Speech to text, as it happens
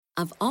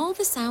Of all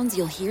the sounds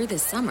you'll hear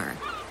this summer,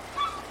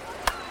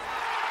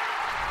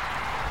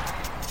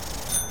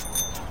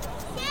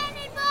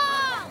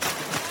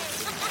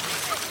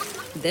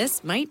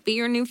 this might be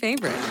your new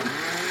favorite.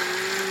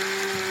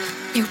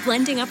 They're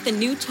blending up the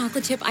new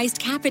chocolate chip iced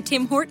cap at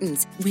Tim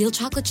Hortons. Real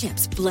chocolate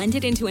chips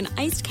blended into an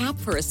iced cap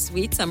for a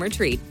sweet summer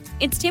treat.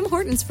 It's Tim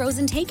Hortons'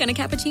 frozen take on a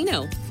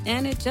cappuccino.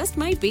 And it just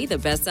might be the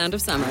best sound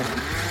of summer.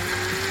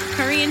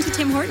 Hurry into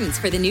Tim Hortons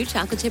for the new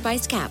chocolate chip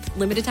iced cap.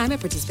 Limited time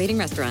at participating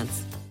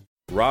restaurants.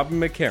 Robin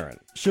McCarran.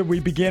 Should we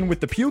begin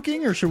with the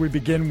puking, or should we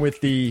begin with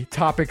the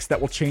topics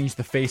that will change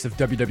the face of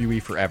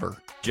WWE forever?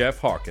 Jeff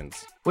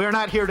Hawkins. We are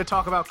not here to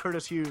talk about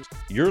Curtis Hughes.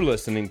 You're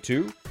listening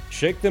to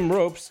Shake Them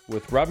Ropes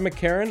with Robin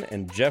McCarran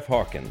and Jeff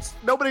Hawkins.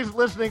 Nobody's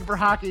listening for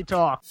hockey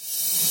talk.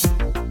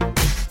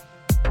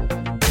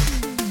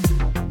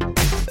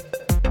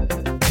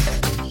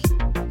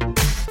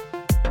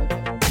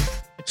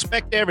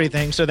 Expect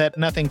everything so that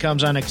nothing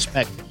comes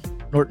unexpected.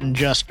 Norton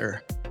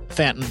Juster,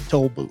 Phantom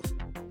Toll Booth.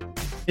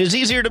 It is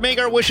easier to make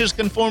our wishes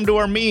conform to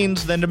our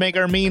means than to make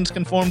our means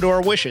conform to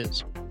our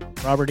wishes.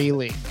 Robert E.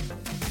 Lee.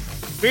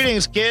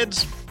 Greetings,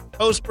 kids.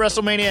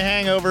 Post-WrestleMania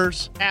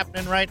hangovers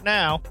happening right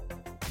now.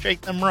 Shake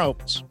them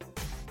ropes.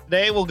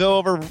 Today we'll go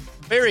over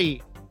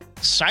very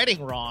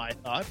exciting Raw, I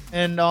thought,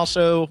 and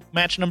also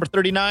match number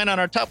 39 on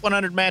our top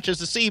 100 matches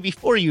to see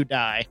before you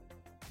die.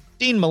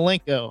 Dean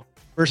Malenko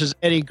versus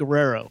Eddie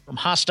Guerrero from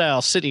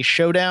Hostile City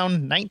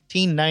Showdown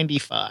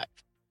 1995.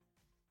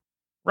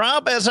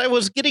 Rob, as I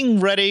was getting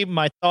ready,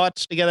 my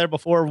thoughts together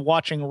before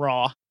watching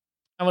Raw,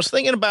 I was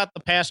thinking about the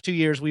past 2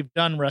 years we've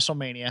done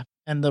WrestleMania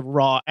and the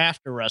Raw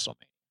after WrestleMania.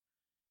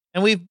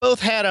 And we've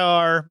both had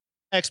our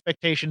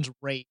expectations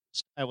raised,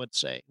 I would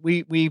say.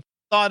 We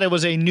thought it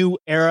was a new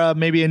era,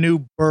 maybe a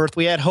new birth.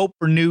 We had hope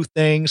for new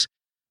things.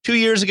 2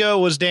 years ago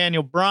was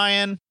Daniel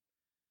Bryan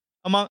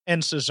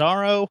and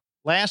Cesaro.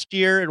 Last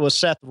year, it was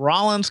Seth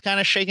Rollins kind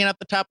of shaking up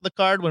the top of the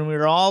card when we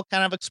were all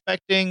kind of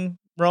expecting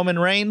Roman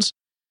Reigns.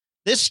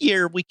 This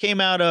year, we came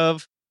out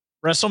of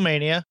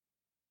WrestleMania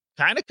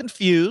kind of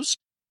confused.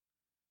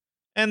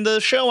 And the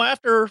show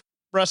after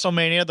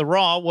WrestleMania, the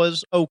Raw,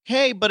 was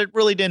okay, but it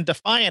really didn't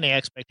defy any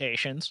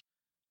expectations.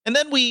 And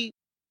then we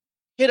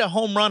hit a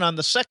home run on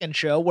the second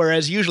show,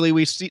 whereas usually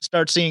we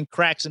start seeing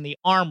cracks in the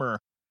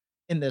armor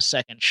in this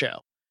second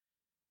show.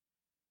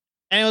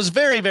 And it was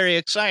very, very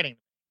exciting.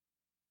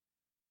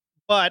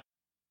 But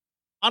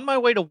on my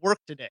way to work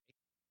today,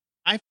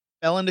 I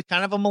fell into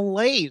kind of a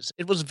malaise.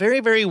 It was very,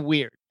 very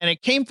weird. And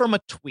it came from a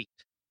tweet.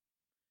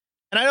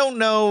 And I don't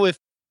know if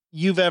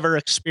you've ever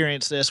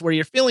experienced this, where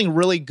you're feeling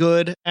really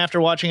good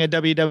after watching a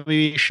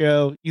WWE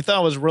show you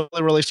thought was really,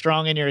 really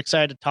strong and you're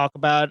excited to talk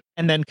about,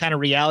 and then kind of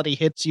reality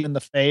hits you in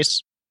the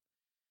face.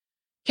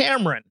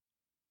 Cameron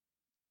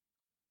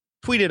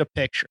tweeted a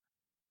picture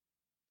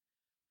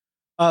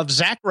of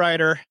Zack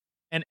Ryder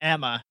and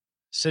Emma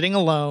sitting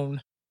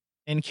alone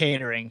in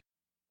catering,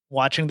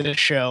 watching the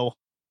show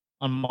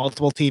on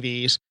multiple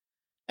TVs,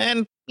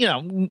 and, you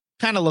know,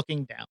 kind of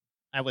looking down,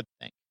 I would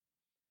think.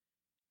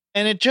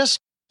 And it just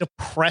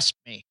depressed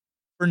me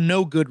for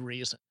no good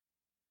reason.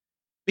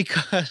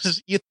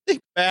 Because you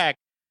think back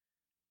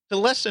to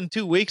less than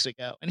 2 weeks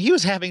ago, and he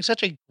was having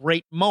such a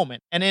great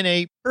moment. And in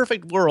a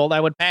perfect world,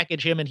 I would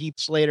package him and Heath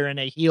Slater in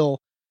a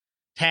heel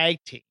tag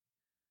team.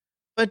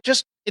 But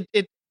just,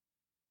 it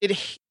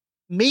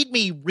made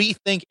me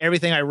rethink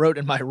everything I wrote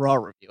in my Raw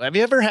review. Have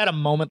you ever had a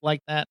moment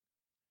like that?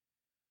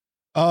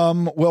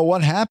 Well,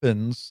 what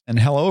happens, and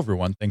hello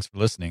everyone, thanks for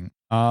listening.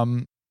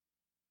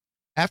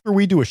 After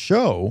we do a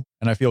show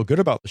and I feel good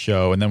about the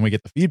show, and then we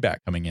get the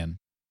feedback coming in,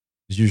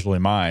 is usually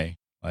my,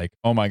 like,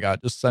 oh my God,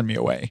 just send me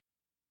away.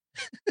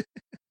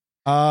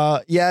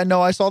 Yeah,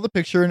 no, I saw the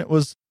picture and it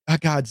was, oh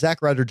God,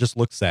 Zack Ryder just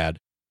looks sad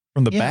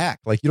from the back.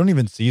 Like, you don't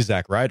even see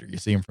Zack Ryder, you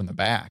see him from the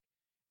back.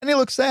 And he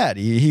looks sad.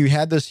 He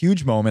had this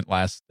huge moment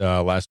last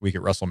week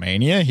at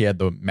WrestleMania. He had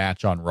the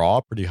match on Raw,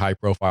 pretty high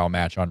profile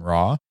match on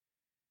Raw.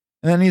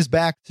 And then he's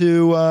back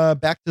to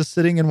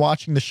sitting and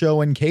watching the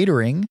show and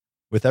catering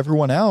with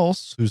everyone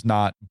else who's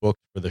not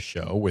booked for the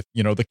show, with,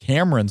 you know, the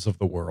Camerons of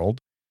the world.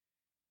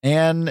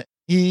 And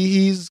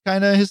he's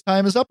kind of, his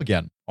time is up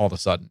again all of a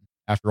sudden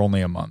after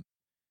only a month.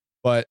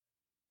 But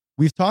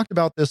we've talked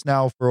about this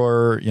now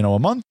for, you know, a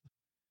month,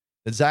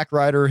 that Zack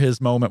Ryder, his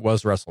moment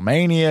was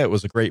WrestleMania. It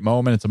was a great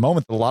moment. It's a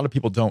moment that a lot of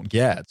people don't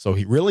get. So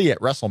he really, at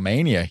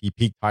WrestleMania, he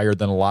peaked higher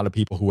than a lot of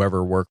people who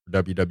ever worked for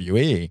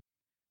WWE.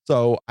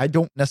 So I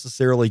don't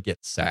necessarily get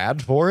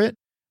sad for it.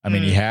 I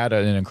mean, he had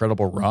an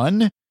incredible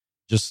run.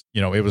 Just,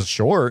 you know, it was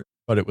short,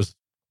 but it was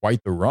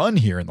quite the run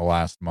here in the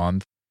last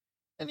month.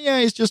 And yeah,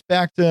 he's just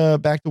back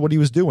to what he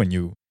was doing.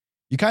 You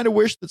kind of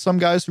wish that some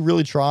guys who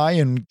really try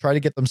to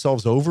get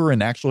themselves over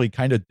and actually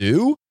kind of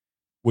do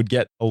would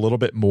get a little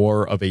bit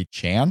more of a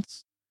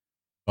chance.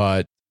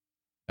 But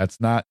that's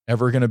not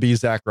ever going to be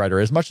Zack Ryder.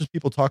 As much as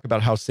people talk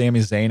about how Sami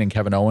Zayn and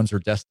Kevin Owens are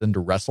destined to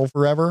wrestle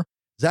forever,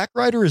 Zack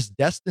Ryder is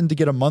destined to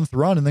get a month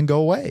run and then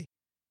go away.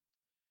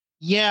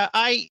 Yeah,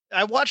 I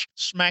watched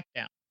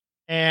SmackDown,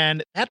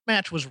 and that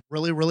match was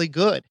really, really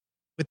good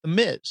with The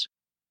Miz.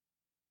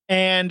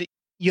 And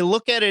you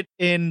look at it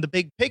in the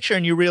big picture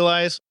and you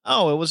realize,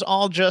 oh, it was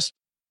all just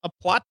a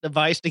plot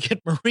device to get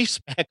Maurice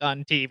back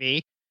on TV.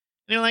 And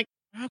you're like,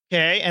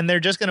 okay, and they're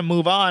just going to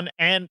move on.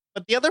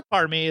 But the other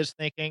part of me is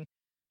thinking,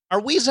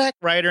 are we Zack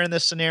Ryder in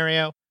this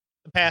scenario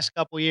the past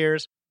couple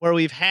years where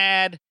we've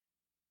had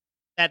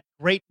that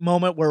great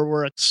moment where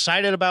we're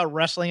excited about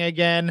wrestling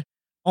again,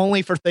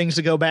 only for things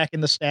to go back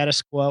in the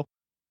status quo?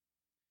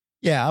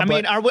 Yeah, I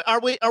mean,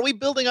 are we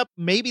building up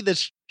maybe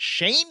this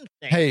Shane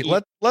thing? Hey,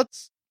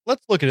 let's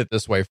look at it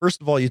this way.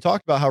 First of all, you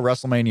talked about how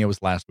WrestleMania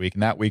was last week,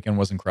 and that weekend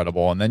was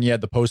incredible. And then you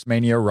had the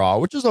post-Mania Raw,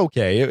 which is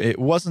okay. It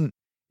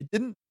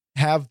didn't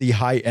have the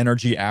high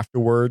energy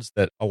afterwards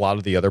that a lot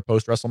of the other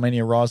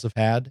post-WrestleMania Raws have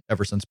had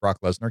ever since Brock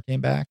Lesnar came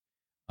back.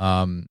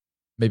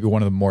 Maybe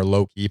one of the more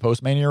low-key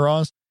post-Mania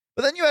Raws.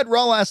 But then you had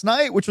Raw last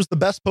night, which was the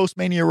best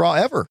post-Mania Raw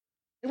ever.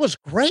 It was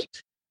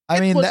great.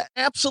 It was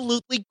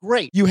absolutely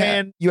great. You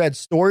had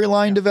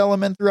storyline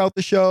development throughout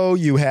the show.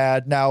 You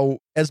had, now,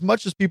 as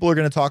much as people are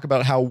going to talk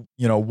about how,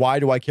 why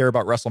do I care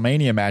about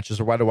WrestleMania matches,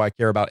 or why do I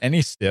care about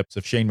any stips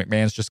if Shane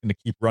McMahon's just going to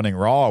keep running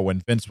Raw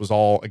when Vince was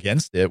all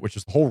against it, which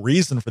is the whole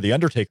reason for the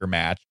Undertaker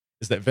match,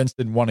 is that Vince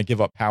didn't want to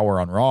give up power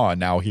on Raw, and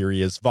now here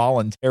he is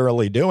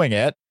voluntarily doing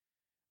it.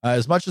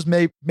 As much as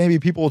maybe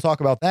people will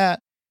talk about that,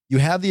 you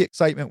have the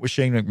excitement with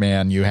Shane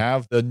McMahon. You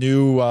have the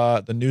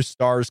new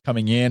stars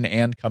coming in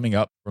and coming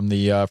up from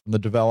the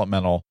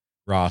developmental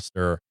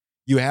roster.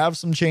 You have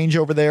some change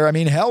over there. I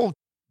mean, hell,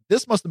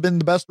 this must have been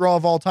the best Raw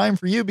of all time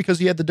for you because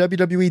you had the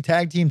WWE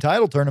Tag Team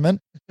Title Tournament,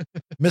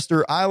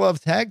 Mr. I Love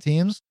Tag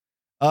Teams.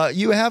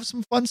 You have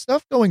some fun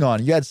stuff going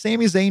on. You had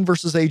Sami Zayn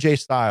versus AJ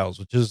Styles,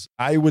 which is,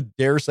 I would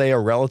dare say, a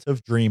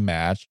relative dream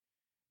match.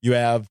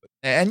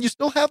 And you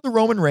still have the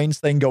Roman Reigns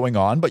thing going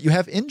on, but you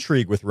have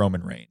intrigue with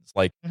Roman Reigns.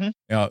 Like,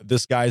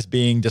 this guy's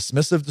being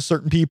dismissive to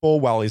certain people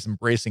while he's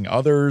embracing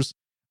others.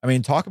 I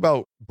mean, talk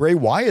about Bray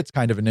Wyatt's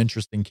kind of an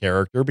interesting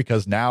character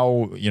because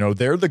now,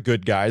 they're the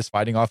good guys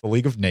fighting off the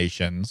League of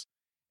Nations.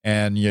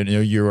 And,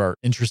 you are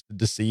interested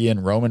to see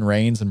in Roman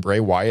Reigns and Bray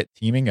Wyatt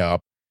teaming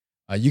up.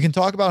 You can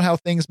talk about how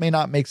things may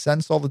not make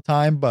sense all the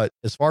time, but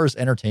as far as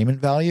entertainment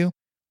value,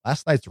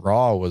 last night's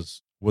Raw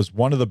was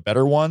one of the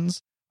better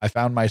ones. I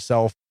found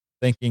myself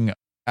thinking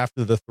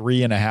after the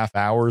 3.5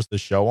 hours the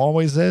show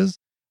always is,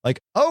 like,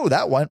 oh,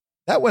 that went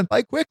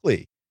by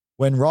quickly,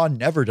 when Raw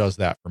never does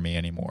that for me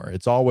anymore.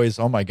 It's always,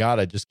 oh my God,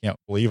 I just can't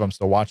believe I'm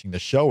still watching the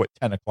show at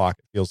 10 o'clock.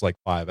 It feels like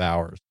 5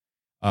 hours.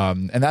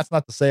 And that's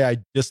not to say I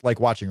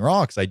dislike watching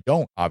Raw, because I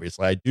don't,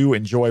 obviously. I do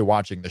enjoy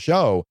watching the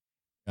show.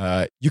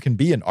 You can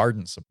be an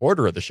ardent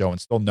supporter of the show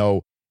and still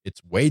know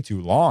it's way too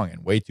long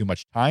and way too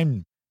much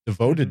time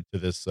devoted to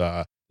this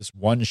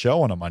one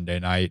show on a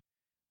Monday night.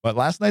 But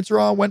last night's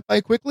Raw went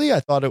by quickly. I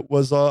thought it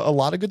was a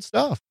lot of good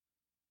stuff.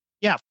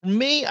 Yeah, for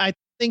me, I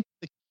think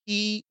the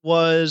key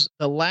was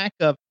the lack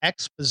of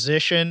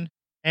exposition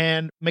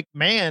and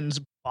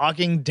McMahon's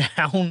bogging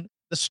down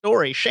the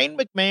story. Shane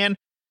McMahon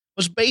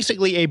was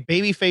basically a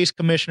babyface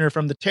commissioner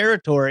from the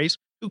territories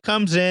who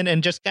comes in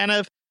and just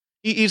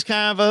he's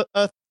kind of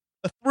a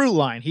through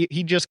line.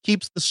 He just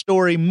keeps the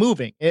story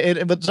moving.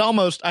 It's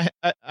almost,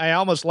 I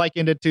almost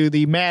likened it to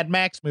the Mad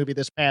Max movie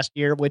this past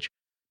year, which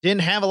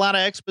didn't have a lot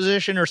of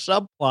exposition or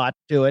subplot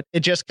to it.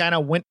 It just kind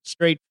of went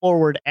straight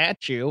forward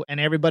at you, and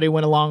everybody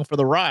went along for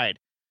the ride.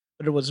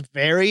 But it was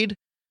varied.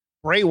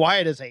 Bray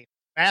Wyatt is a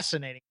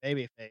fascinating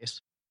babyface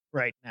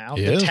right now.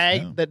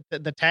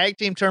 The tag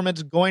team tournament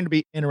is going to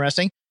be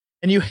interesting.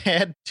 And you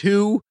had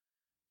two,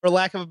 for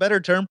lack of a better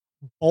term,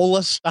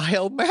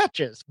 Bola-style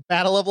matches,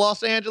 Battle of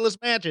Los Angeles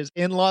matches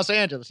in Los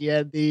Angeles. You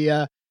had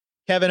the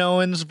Kevin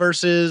Owens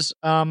versus,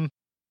 oh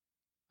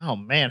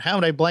man, how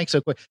did I blank so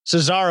quick?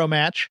 Cesaro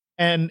match.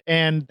 And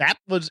that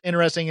was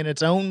interesting in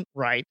its own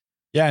right.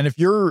 Yeah, and if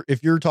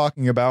you're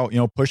talking about,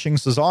 pushing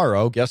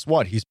Cesaro, guess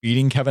what? He's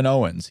beating Kevin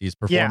Owens. He's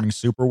performing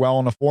super well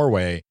in a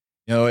 4-way.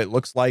 It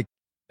looks like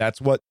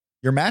that's what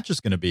your match is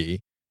going to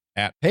be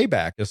at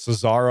Payback, is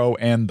Cesaro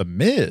and The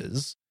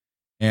Miz.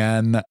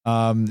 And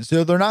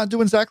so they're not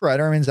doing Zack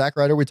Ryder. I mean, Zack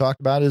Ryder, we talked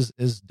about, is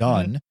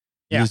done. Mm-hmm.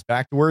 Yeah. He's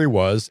back to where he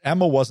was.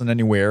 Emma wasn't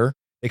anywhere.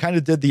 They kind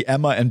of did the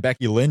Emma and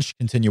Becky Lynch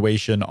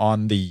continuation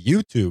on the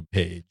YouTube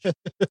page.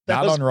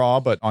 Not on Raw,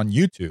 but on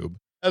YouTube.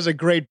 That was a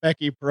great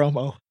Becky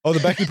promo. Oh,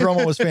 the Becky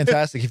promo was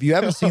fantastic. If you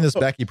haven't seen this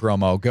Becky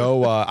promo,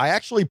 go. I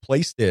actually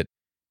placed it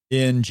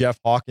in Jeff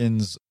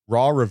Hawkins'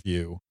 Raw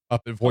review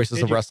up at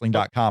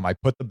voicesofwrestling.com. I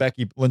put the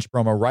Becky Lynch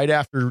promo right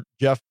after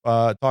Jeff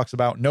talks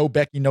about no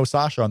Becky, no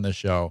Sasha on this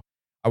show.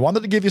 I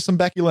wanted to give you some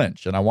Becky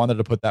Lynch, and I wanted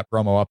to put that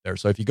promo up there.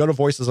 So if you go to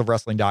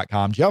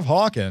voicesofwrestling.com, Jeff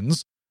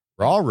Hawkins'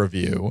 Raw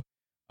review,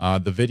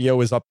 the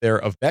video is up there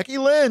of Becky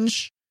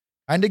Lynch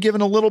kind of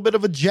giving a little bit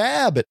of a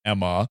jab at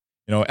Emma.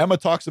 Emma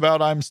talks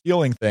about, I'm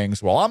stealing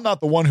things. Well, I'm not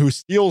the one who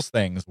steals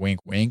things.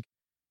 Wink, wink.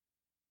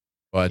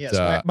 But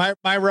yes,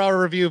 my Raw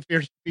review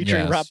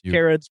featuring Rob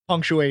Carrad's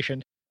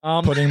punctuation.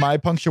 Putting my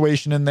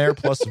punctuation in there,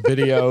 plus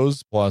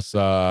videos, plus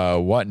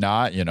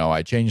whatnot.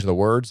 I changed the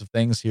words of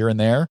things here and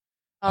there.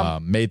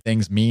 Made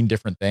things mean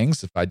different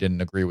things if I didn't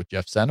agree with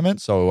Jeff's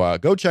sentiment. So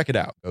go check it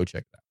out.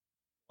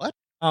 What?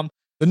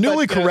 The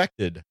newly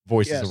corrected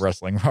Voices yes. of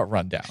Wrestling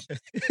rundown.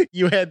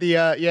 You had the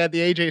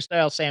AJ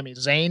Styles Sami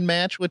Zayn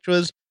match, which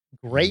was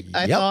great.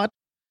 I thought.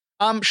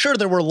 Sure,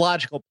 there were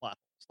logical plot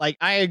holes. Like,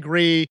 I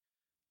agree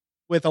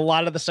with a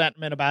lot of the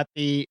sentiment about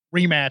the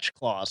rematch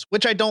clause,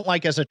 which I don't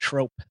like as a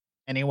trope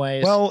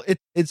anyways. Well,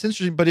 it's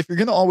interesting, but if you're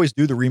going to always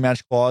do the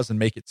rematch clause and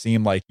make it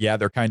seem like, yeah,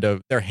 their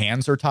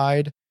hands are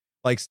tied,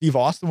 like Steve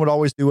Austin would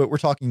always do it. We're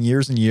talking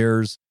years and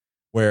years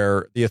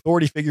where the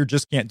authority figure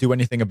just can't do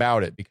anything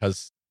about it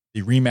because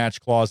the rematch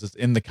clause is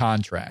in the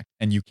contract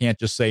and you can't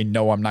just say,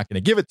 no, I'm not going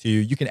to give it to you.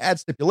 You can add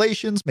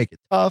stipulations, make it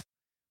tough,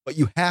 but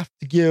you have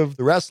to give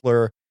the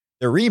wrestler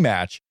their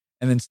rematch.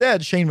 And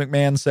instead, Shane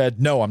McMahon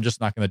said, no, I'm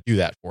just not going to do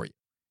that for you.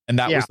 And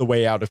that was the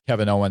way out of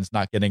Kevin Owens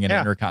not getting an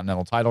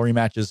Intercontinental title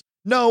rematches.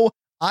 No,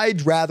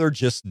 I'd rather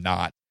just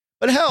not.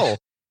 But hell,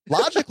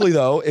 logically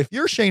though, if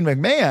you're Shane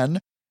McMahon,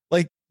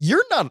 like,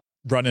 you're not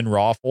running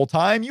Raw full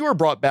time. You were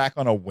brought back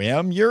on a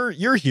whim. You're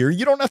here.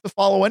 You don't have to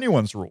follow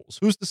anyone's rules.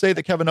 Who's to say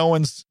that Kevin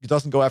Owens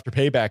doesn't go after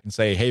Payback and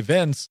say, hey,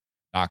 Vince,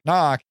 knock,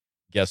 knock.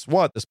 Guess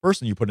what? This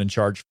person you put in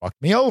charge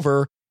fucked me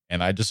over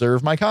and I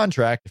deserve my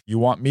contract. If you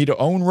want me to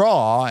own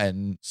Raw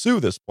and sue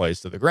this place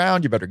to the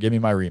ground, you better give me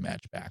my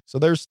rematch back. So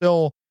there's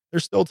still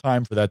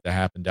time for that to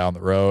happen down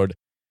the road.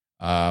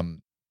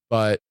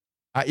 But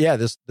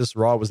this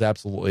Raw was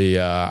absolutely,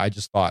 I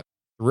just thought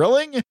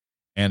thrilling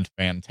and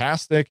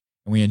fantastic.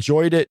 And we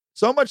enjoyed it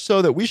so much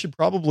so that we should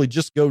probably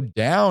just go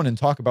down and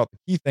talk about the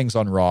key things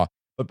on Raw.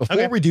 But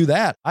before we do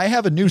that, I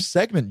have a new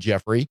segment,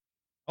 Jeffrey.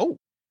 Oh,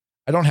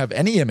 I don't have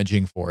any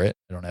imaging for it.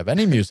 I don't have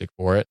any music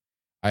for it.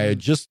 I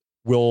just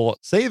will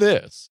say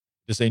this.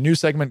 It's a new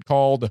segment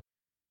called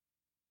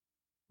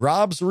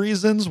Rob's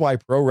Reasons Why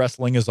Pro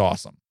Wrestling is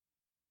Awesome.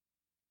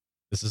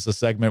 This is a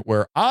segment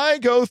where I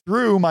go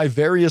through my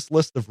various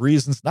list of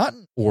reasons, not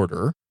in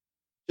order,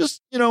 just,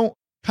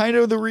 kind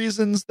of the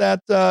reasons that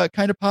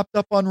kind of popped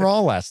up on Raw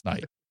last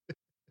night.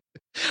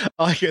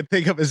 All I can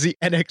think of is the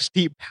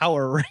NXT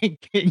Power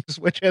Rankings,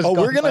 which has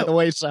gone by the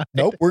wayside.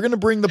 Nope, we're going to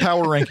bring the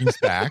Power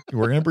Rankings back.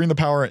 We're going to bring the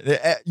Power.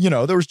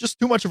 There was just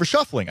too much of a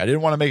shuffling. I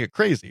didn't want to make it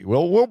crazy.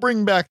 We'll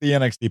bring back the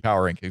NXT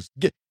Power Rankings.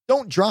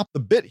 Don't drop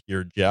the bit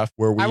here, Jeff.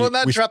 I will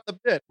not drop the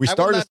bit. We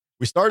start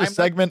a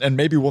segment and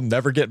maybe we'll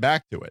never get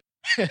back to it.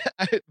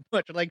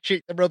 Much like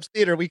Cheat the Ropes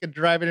Theater, we could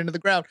drive it into the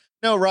ground.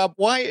 No, Rob,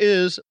 why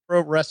is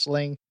pro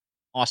wrestling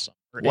awesome?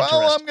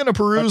 Well, I'm going to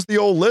peruse the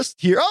old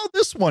list here. Oh,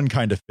 this one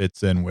kind of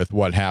fits in with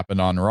what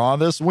happened on Raw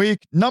this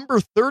week.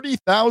 Number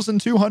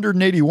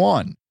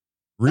 30,281.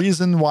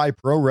 Reason why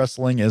pro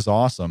wrestling is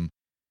awesome.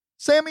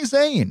 Sami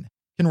Zayn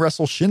can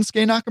wrestle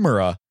Shinsuke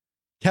Nakamura,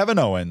 Kevin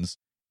Owens,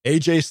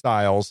 AJ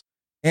Styles,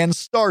 and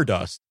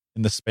Stardust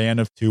in the span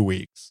of 2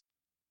 weeks.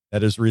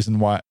 That is reason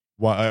why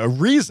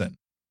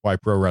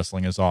pro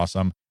wrestling is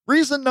awesome.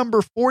 Reason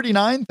number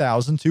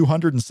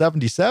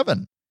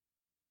 49,277.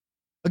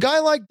 A guy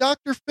like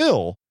Dr.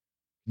 Phil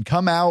can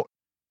come out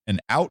and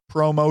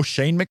out-promo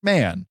Shane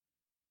McMahon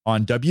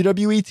on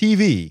WWE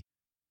TV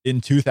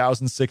in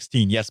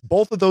 2016. Yes,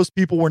 both of those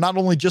people were not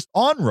only just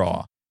on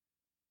Raw,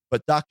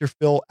 but Dr.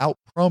 Phil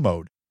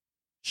out-promoed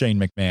Shane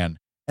McMahon.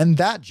 And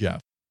that,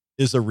 Jeff,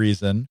 is a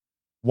reason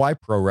why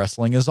pro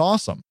wrestling is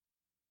awesome.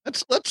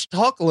 Let's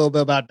talk a little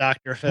bit about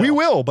Dr. Phil. We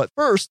will, but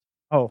first,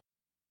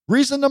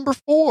 reason number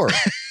 4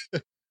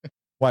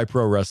 why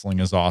pro wrestling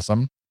is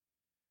awesome.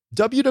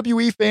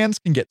 WWE fans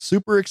can get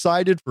super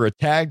excited for a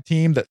tag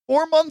team that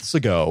 4 months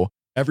ago,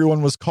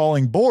 everyone was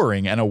calling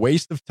boring and a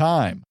waste of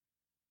time.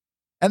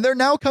 And they're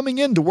now coming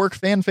in to work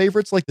fan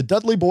favorites like the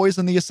Dudley Boys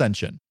and the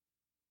Ascension.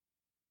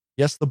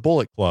 Yes, the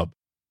Bullet Club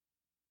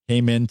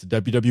came into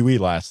WWE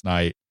last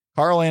night.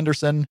 Carl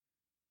Anderson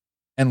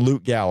and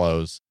Luke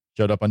Gallows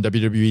showed up on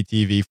WWE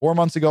TV. 4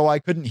 months ago, I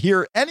couldn't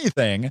hear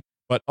anything,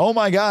 but oh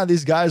my God,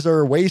 these guys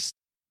are a waste.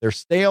 They're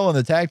stale in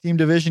the tag team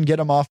division. Get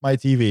them off my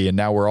TV. And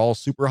now we're all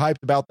super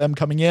hyped about them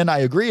coming in. I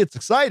agree. It's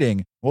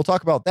exciting. We'll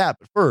talk about that.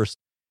 But first,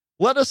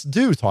 let us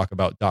talk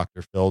about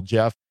Dr. Phil,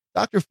 Jeff.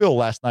 Dr. Phil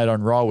last night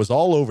on Raw was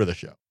all over the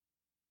show.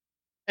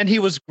 And he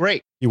was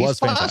great.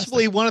 He's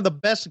possibly one of the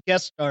best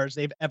guest stars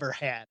they've ever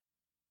had.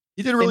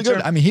 He did really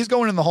good. I mean, he's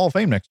going in the Hall of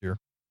Fame next year.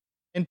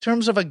 In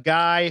terms of a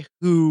guy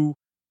who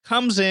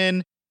comes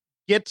in,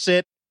 gets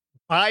it,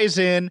 buys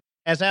in,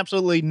 has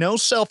absolutely no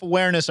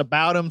self-awareness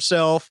about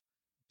himself,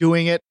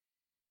 doing it.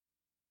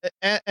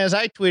 As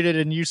I tweeted,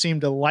 and you seem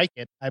to like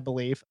it, I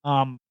believe,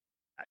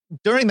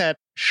 during that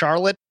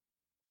Charlotte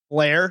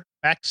Flair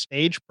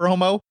backstage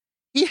promo,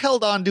 he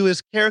held on to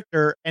his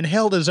character and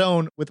held his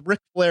own with Ric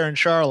Flair and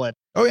Charlotte.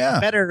 Oh, yeah.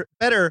 Better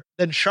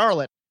than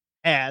Charlotte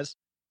has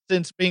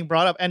since being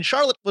brought up. And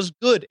Charlotte was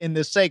good in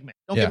this segment.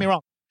 Don't get me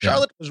wrong.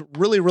 Charlotte was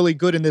really, really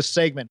good in this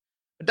segment.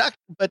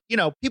 But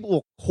people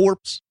will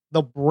corpse.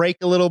 They'll break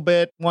a little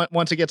bit.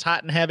 Once it gets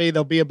hot and heavy,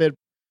 they'll be a bit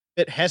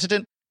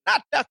hesitant.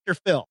 Not Dr.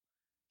 Phil.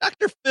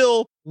 Dr.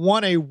 Phil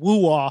won a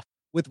woo-off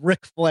with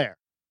Ric Flair.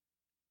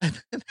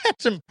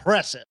 That's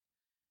impressive.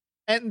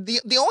 And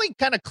the only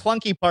kind of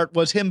clunky part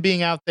was him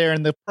being out there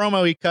in the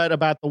promo he cut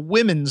about the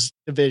women's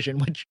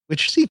division,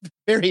 which seemed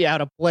very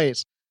out of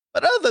place.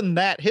 But other than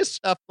that, his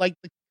stuff, like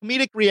the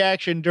comedic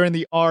reaction during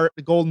the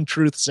Golden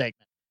Truth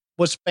segment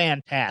was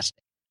fantastic.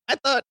 I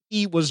thought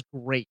he was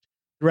great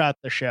throughout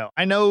the show.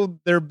 I know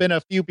there have been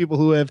a few people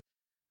who have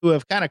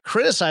kind of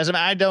criticized him.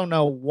 I don't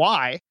know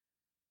why.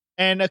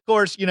 And of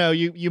course,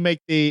 you make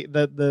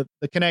the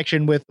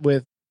connection with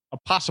a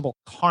possible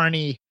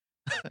Carney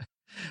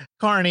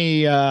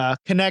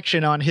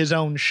connection on his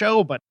own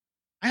show, but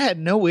I had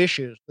no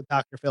issues with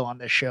Dr. Phil on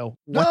this show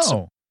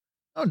whatsoever.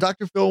 No,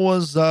 Dr. Phil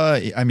was,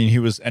 he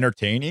was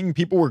entertaining.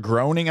 People were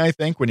groaning, I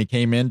think, when he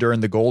came in during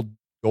the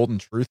Golden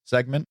Truth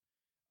segment.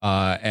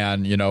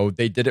 And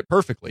they did it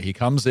perfectly. He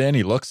comes in,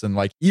 he looks, and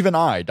like, even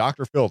I,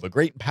 Dr. Phil, the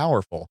great and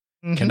powerful,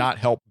 cannot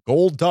help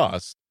Gold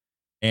Dust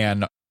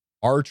and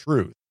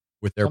R-Truth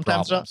with their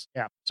problems.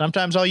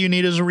 Sometimes all you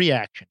need is a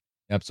reaction.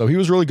 Yep. So he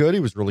was really good. He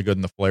was really good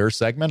in the Flair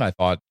segment. I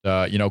thought,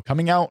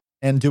 coming out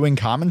and doing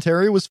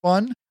commentary was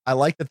fun. I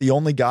like that the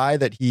only guy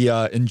that he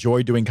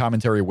enjoyed doing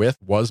commentary with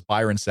was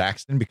Byron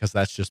Saxton, because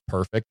that's just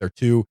perfect. They're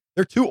two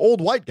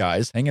old white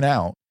guys hanging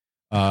out.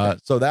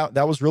 So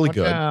that was really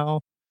good.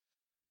 Now.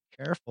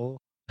 Careful.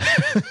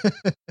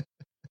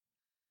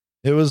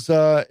 It was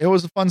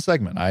a fun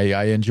segment.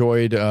 I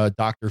enjoyed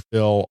Dr.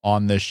 Phil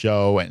on this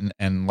show,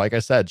 and like I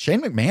said,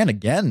 Shane McMahon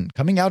again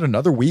coming out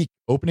another week,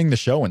 opening the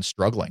show and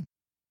struggling.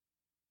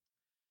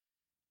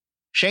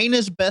 Shane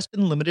is best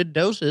in limited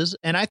doses,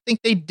 and I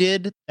think they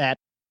did that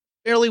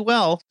fairly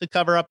well to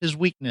cover up his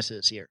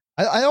weaknesses here.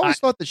 I always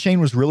thought that Shane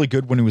was really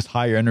good when he was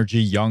higher energy,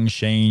 young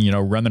Shane,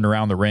 running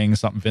around the ring,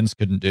 something Vince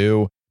couldn't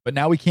do. But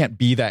now he can't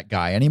be that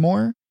guy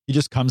anymore. He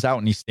just comes out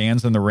and he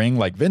stands in the ring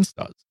like Vince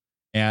does.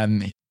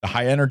 And the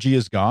high energy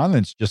is gone,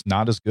 and it's just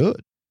not as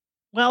good.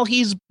 Well,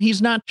 he's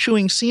not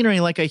chewing scenery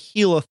like a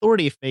heel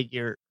authority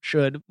figure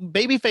should.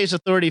 Babyface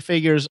authority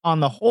figures on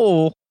the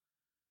whole,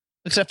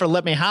 except for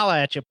Let Me Holla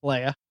At You,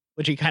 Playa,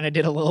 which he kind of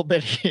did a little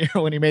bit here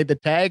when he made the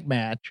tag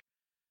match,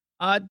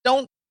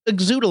 don't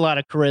exude a lot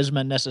of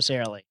charisma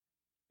necessarily,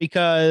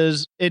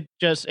 because it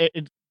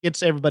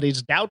gets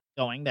everybody's doubt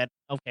going that,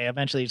 okay,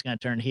 eventually he's going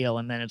to turn heel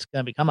and then it's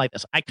going to become like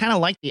this. I kind of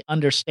like the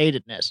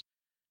understatedness.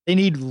 They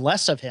need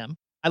less of him.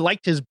 I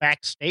liked his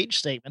backstage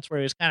statements where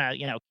he was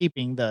kind of,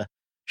 keeping the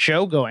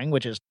show going,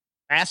 which is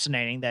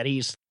fascinating that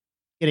he's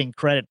getting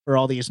credit for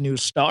all these new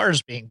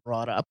stars being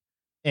brought up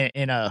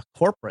in a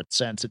corporate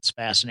sense. It's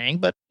fascinating,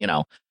 but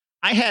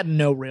I had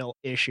no real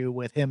issue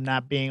with him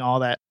not being all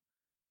that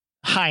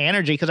high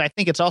energy, because I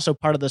think it's also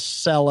part of the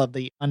sell of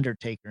the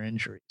Undertaker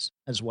injuries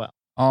as well.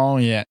 Oh,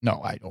 yeah.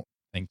 No, I don't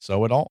think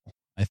so at all.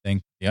 I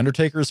think the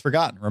Undertaker is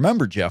forgotten.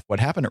 Remember, Jeff, what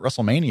happened at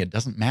WrestleMania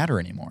doesn't matter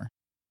anymore.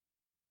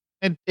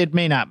 It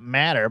may not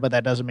matter, but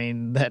that doesn't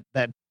mean that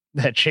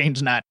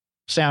Shane's not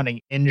sounding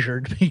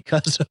injured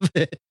because of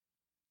it.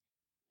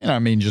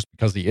 Just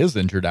because he is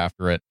injured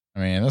after it.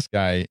 This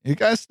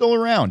guy's still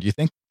around. Do you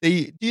think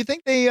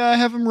they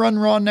have him run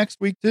Raw next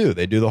week too?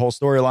 They do the whole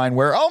storyline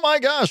where, oh my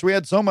gosh, we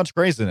had so much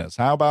craziness.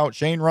 How about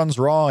Shane runs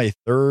Raw a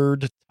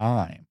third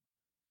time?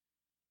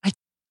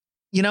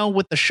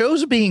 With the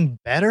shows being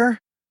better,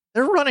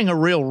 they're running a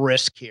real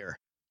risk here.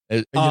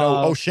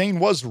 Shane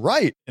was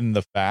right in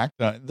the fact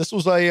that this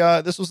was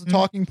a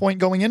talking point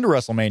going into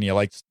WrestleMania.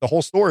 Like, the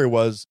whole story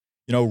was,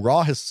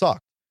 Raw has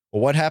sucked.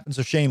 Well, what happens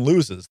if Shane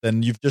loses?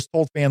 Then you've just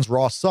told fans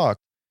Raw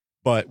sucked,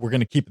 but we're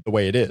going to keep it the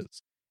way it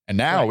is. And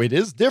now It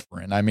is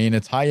different.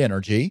 It's high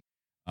energy.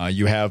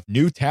 You have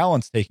new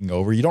talents taking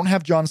over. You don't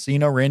have John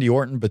Cena, Randy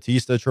Orton,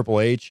 Batista,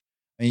 Triple H.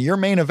 Your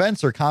main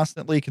events are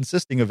constantly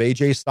consisting of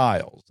AJ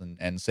Styles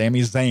and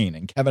Sami Zayn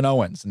and Kevin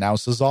Owens. And now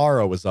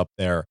Cesaro is up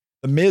there.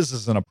 The Miz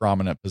is in a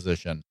prominent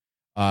position.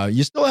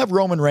 You still have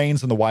Roman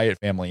Reigns and the Wyatt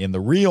family in the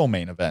real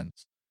main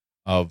events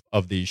of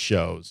these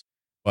shows.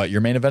 But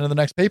your main event of the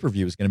next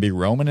pay-per-view is going to be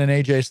Roman and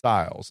AJ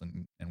Styles.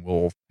 And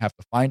we'll have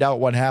to find out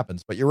what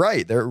happens. But you're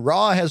right.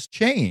 Raw has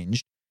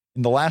changed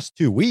in the last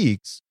 2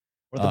 weeks.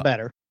 For the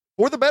better.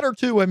 For the better,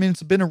 too.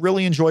 It's been a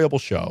really enjoyable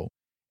show.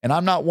 And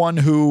I'm not one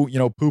who,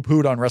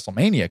 poo-pooed on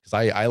WrestleMania, because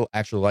I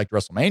actually liked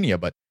WrestleMania.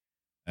 But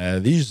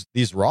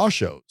these Raw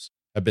shows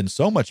have been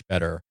so much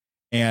better.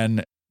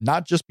 And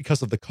not just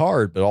because of the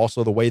card, but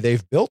also the way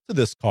they've built to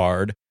this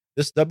card.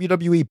 This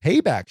WWE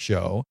Payback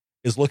show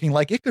is looking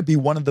like it could be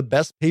one of the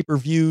best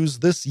pay-per-views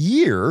this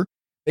year,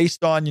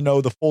 based on,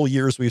 the full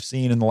years we've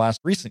seen in the last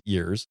recent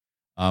years.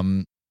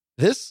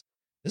 This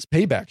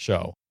Payback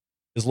show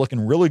is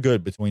looking really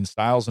good between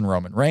Styles and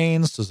Roman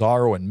Reigns,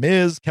 Cesaro and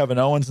Miz, Kevin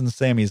Owens and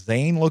Sami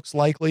Zayn looks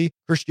likely,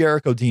 Chris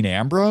Jericho, Dean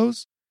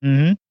Ambrose.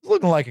 Mm-hmm. It's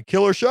looking like a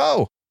killer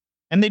show.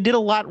 And they did a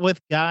lot with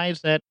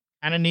guys that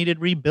kind of needed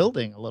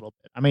rebuilding a little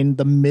bit.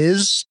 The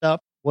Miz stuff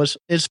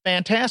is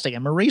fantastic,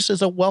 and Maurice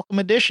is a welcome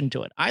addition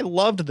to it. I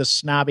loved the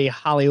snobby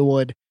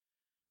Hollywood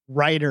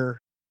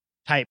writer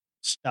type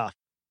stuff.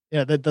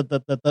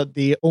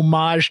 The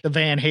homage to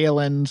Van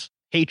Halen's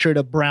hatred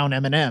of brown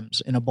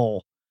M&Ms in a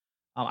bowl.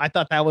 I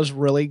thought that was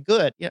really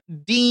good.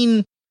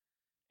 Dean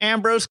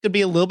Ambrose could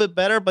be a little bit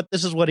better, but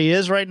this is what he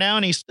is right now,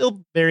 and he's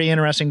still very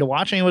interesting to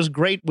watch. And he was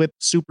great with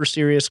super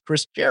serious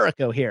Chris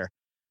Jericho here.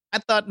 I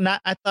thought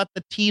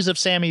the tease of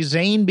Sami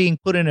Zayn being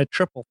put in a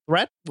triple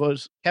threat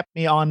kept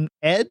me on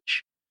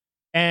edge.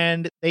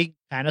 And they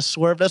kind of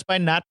swerved us by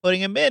not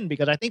putting him in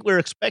because I think we were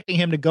expecting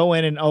him to go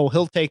in and,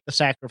 he'll take the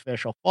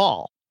sacrificial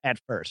fall at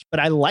first. But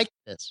I liked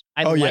this.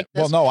 This.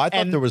 Well, no, I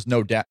thought there was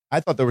no doubt. I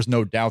thought there was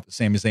no doubt that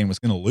Sami Zayn was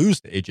going to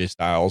lose to AJ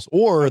Styles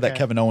or that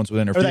Kevin Owens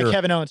would interfere. Or that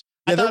Kevin Owens.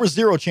 Yeah, there was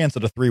zero chance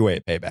at a 3-way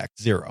at Payback.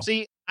 Zero.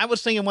 See, I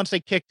was thinking once they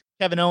kicked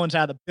Kevin Owens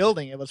out of the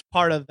building, it was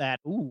part of that.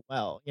 Ooh,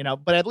 well,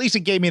 but at least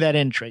it gave me that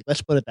intrigue.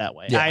 Let's put it that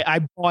way. Yeah.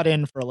 I bought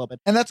in for a little bit.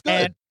 And that's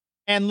good.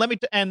 And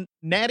and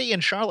Natty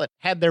and Charlotte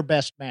had their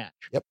best match.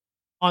 Yep.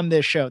 On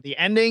this show. The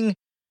ending,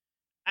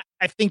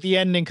 I think the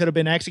ending could have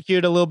been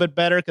executed a little bit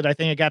better because I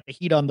think it got the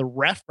heat on the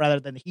ref rather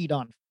than the heat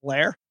on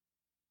Flair.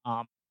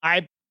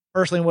 I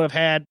personally would have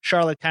had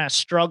Charlotte kind of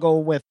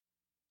struggle with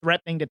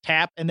threatening to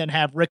tap and then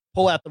have Rick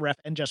pull out the ref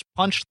and just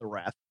punch the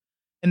ref.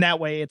 And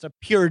that way it's a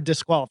pure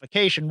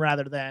disqualification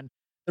rather than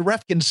the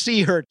ref can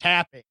see her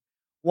tapping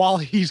while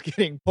he's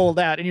getting pulled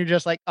out. And you're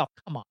just like, oh,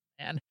 come on,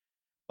 man.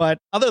 But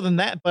other than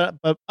that, but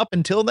up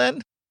until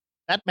then,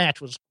 that match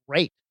was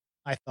great,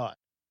 I thought.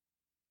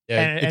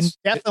 Yeah, and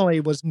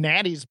definitely was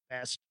Natty's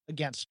best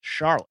against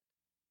Charlotte.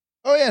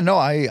 Oh yeah, no,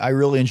 I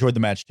really enjoyed the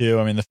match too.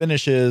 I mean, the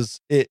finish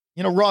is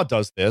Raw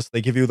does this.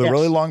 They give you the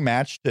really long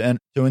match to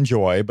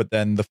enjoy, but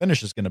then the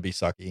finish is going to be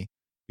sucky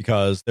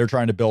because they're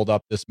trying to build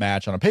up this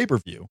match on a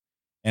pay-per-view.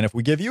 And if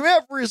we give you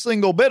every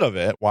single bit of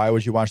it, why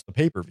would you watch the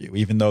pay-per-view?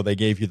 Even though they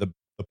gave you the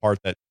part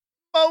that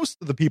most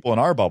of the people in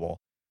our bubble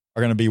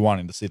are going to be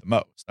wanting to see the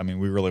most. I mean,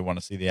 we really want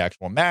to see the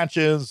actual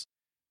matches.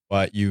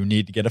 But you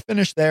need to get a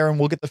finish there, and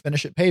we'll get the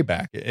finish at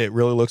Payback. It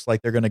really looks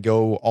like they're going to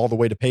go all the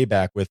way to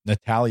Payback with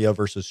Natalya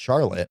versus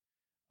Charlotte.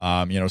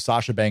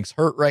 Sasha Banks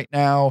hurt right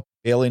now.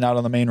 Bayley not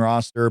on the main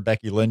roster.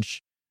 Becky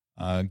Lynch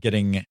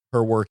getting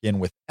her work in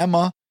with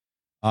Emma.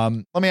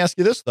 Let me ask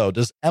you this, though.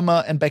 Does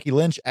Emma and Becky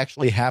Lynch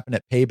actually happen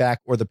at Payback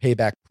or the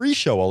Payback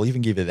pre-show? I'll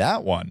even give you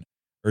that one.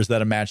 Or is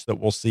that a match that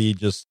we'll see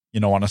just,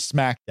 on a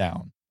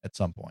SmackDown at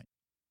some point?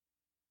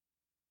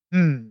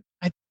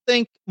 I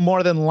think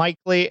more than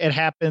likely it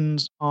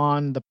happens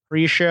on the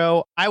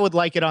pre-show. I would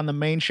like it on the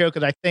main show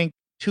because I think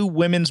 2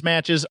 women's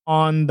matches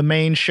on the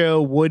main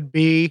show would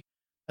be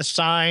a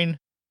sign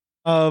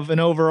of an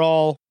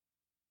overall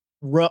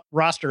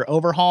roster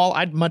overhaul.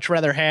 I'd much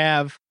rather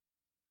have.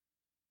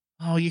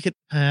 Oh, you could.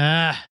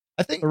 I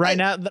think right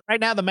now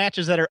the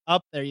matches that are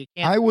up there, you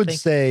can't. I would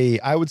say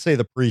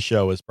the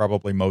pre-show is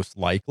probably most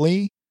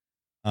likely.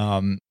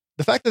 The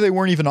fact that they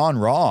weren't even on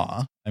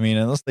Raw. I mean,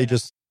 unless they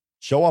just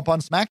show up on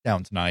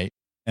SmackDown tonight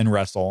and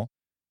wrestle.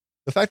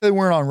 The fact that they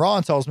weren't on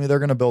Raw tells me they're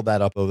going to build that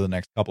up over the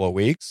next couple of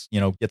weeks.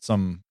 Get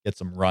some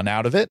run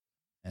out of it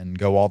and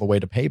go all the way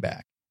to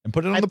Payback and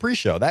put it on the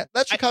pre-show. That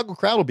Chicago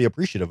crowd will be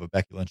appreciative of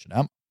Becky Lynch and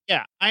Emma.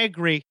 Yeah, I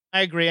agree,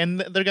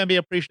 and they're going to be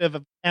appreciative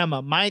of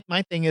Emma. My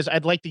thing is,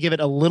 I'd like to give it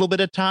a little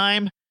bit of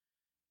time,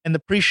 and the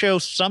pre-show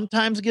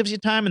sometimes gives you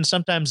time and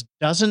sometimes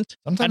doesn't.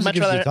 Sometimes it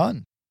gives you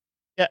done.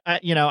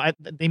 Yeah,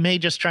 they may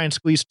just try and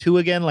squeeze 2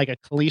 again, like a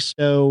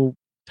Kalisto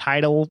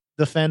title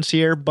defense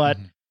here, but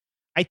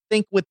I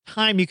think with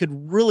time you could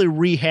really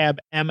rehab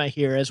Emma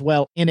here as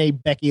well in a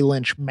Becky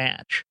Lynch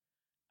match.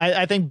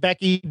 I think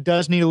Becky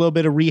does need a little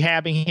bit of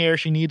rehabbing here.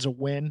 She needs a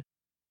win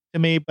to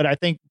me, but I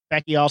think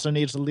Becky also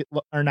needs to,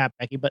 or not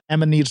Becky, but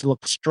Emma needs to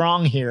look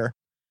strong here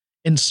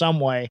in some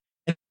way.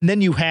 And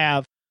then you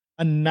have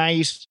a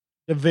nice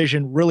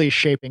division really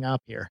shaping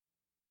up here.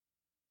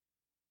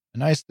 A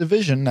nice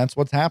division. That's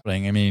what's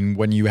happening. I mean,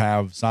 when you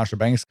have Sasha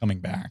Banks coming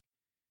back,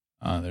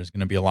 there's going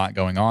to be a lot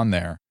going on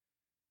there.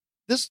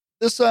 This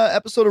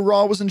episode of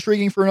Raw was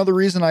intriguing for another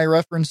reason. I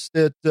referenced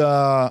it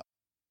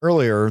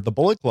earlier. The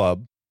Bullet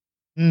Club,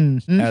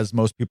 as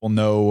most people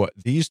know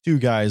these 2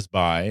 guys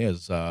by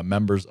as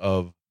members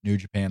of New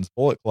Japan's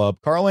Bullet Club,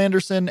 Carl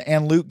Anderson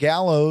and Luke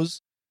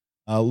Gallows.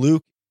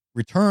 Luke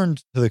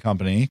returned to the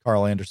company.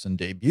 Carl Anderson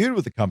debuted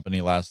with the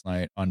company last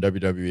night on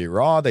WWE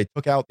Raw. They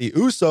took out the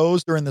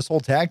Usos during this whole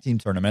tag team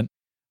tournament.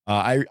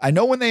 I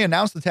know when they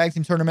announced the tag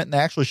team tournament and they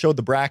actually showed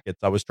the brackets,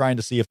 I was trying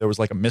to see if there was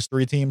like a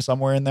mystery team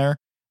somewhere in there.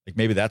 Like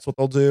maybe that's what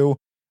they'll do.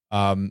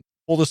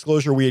 Full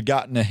disclosure, we had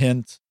gotten a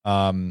hint,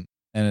 and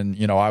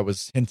I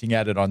was hinting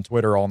at it on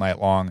Twitter all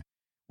night long.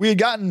 We had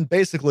gotten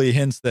basically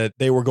hints that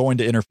they were going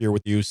to interfere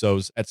with the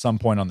Usos at some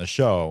point on the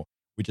show.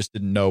 We just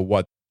didn't know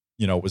what,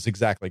 was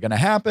exactly going to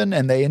happen.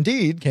 And they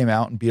indeed came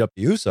out and beat up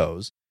the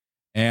Usos.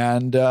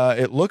 And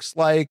it looks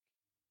like,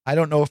 I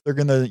don't know if they're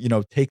going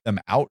to, take them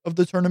out of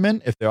the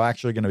tournament, if they're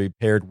actually going to be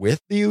paired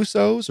with the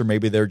Usos, or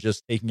maybe they're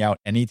just taking out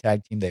any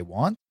tag team they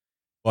want.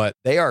 But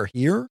they are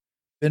here.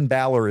 Finn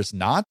Balor is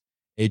not.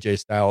 AJ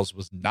Styles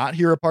was not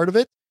here a part of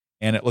it.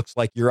 And it looks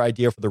like your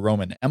idea for the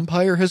Roman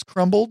Empire has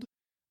crumbled.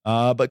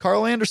 But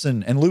Carl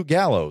Anderson and Luke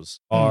Gallows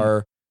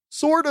are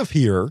sort of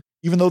here,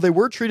 even though they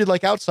were treated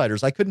like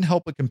outsiders. I couldn't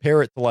help but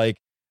compare it to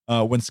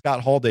when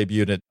Scott Hall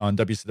debuted on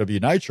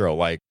WCW Nitro.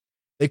 Like,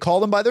 they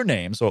called them by their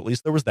name, so at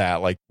least there was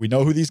that. Like, we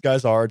know who these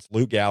guys are. It's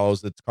Luke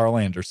Gallows. It's Carl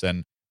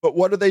Anderson. But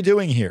what are they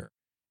doing here?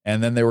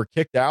 And then they were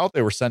kicked out.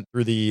 They were sent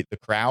through the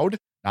crowd,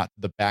 not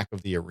the back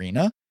of the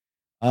arena.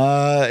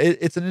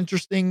 It's an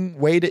interesting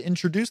way to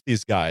introduce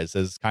these guys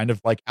as kind of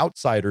like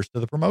outsiders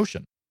to the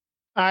promotion.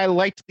 I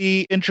liked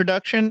the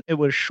introduction. It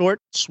was short,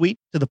 sweet,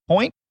 to the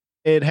point.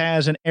 It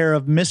has an air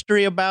of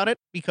mystery about it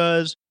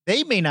because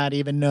they may not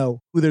even know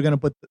who they're going to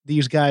put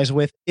these guys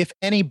with, if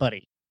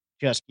anybody,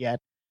 just yet.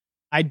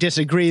 I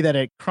disagree that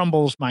it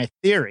crumbles my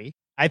theory.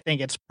 I think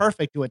it's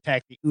perfect to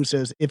attack the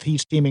Usos if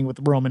he's teaming with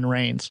Roman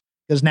Reigns,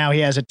 because now he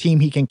has a team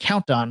he can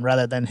count on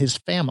rather than his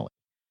family.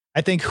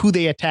 I think who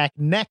they attack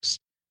next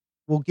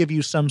will give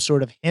you some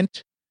sort of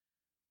hint.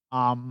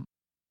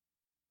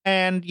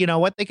 And you know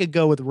what? They could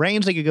go with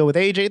Reigns. They could go with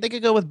AJ. They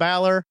could go with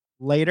Balor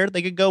later.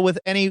 They could go with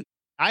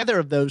either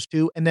of those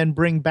two and then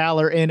bring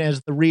Balor in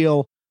as the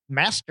real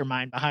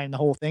mastermind behind the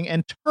whole thing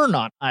and turn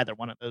on either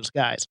one of those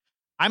guys.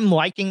 I'm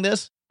liking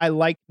this. I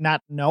like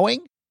not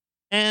knowing,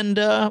 and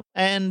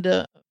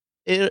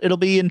it'll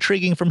be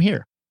intriguing from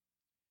here.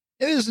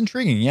 It is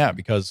intriguing, yeah,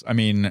 because I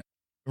mean,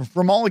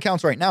 from all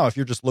accounts right now, if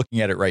you're just looking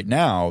at it right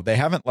now, they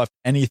haven't left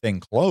anything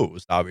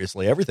closed.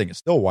 Obviously, everything is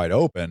still wide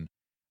open.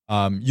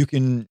 You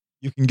can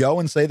go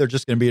and say they're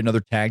just going to be another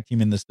tag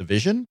team in this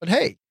division, but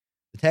hey,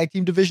 the tag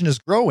team division is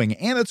growing,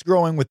 and it's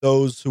growing with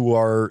those who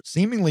are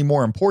seemingly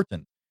more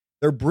important.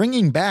 They're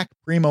bringing back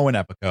Primo and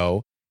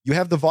Epico. You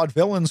have the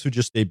Vaudevillains who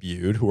just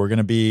debuted, who are going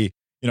to be,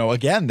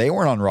 again, they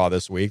weren't on Raw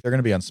this week. They're going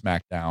to be on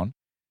SmackDown.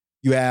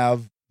 You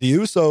have the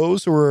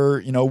Usos, who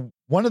are,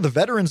 one of the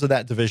veterans of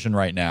that division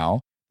right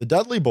now, the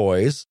Dudley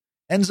Boys,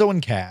 Enzo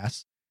and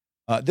Cass.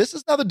 This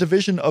is not a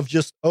division of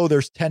just,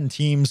 there's 10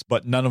 teams,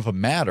 but none of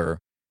them matter.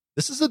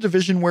 This is a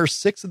division where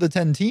 6 of the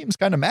 10 teams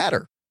kind of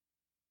matter.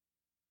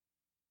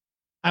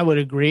 I would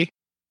agree.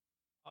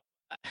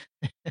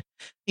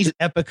 These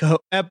Epico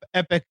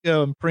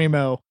and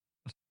Primo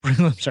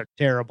prelims are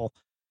terrible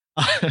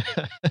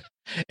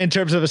in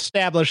terms of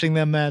establishing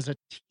them as a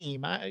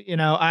team.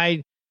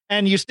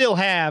 You still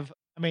have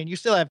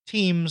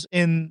teams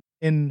in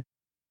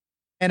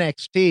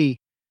NXT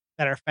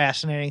that are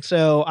fascinating.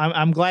 So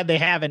I'm glad they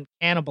haven't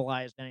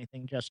cannibalized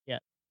anything just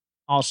yet.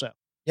 Also,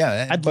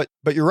 yeah, but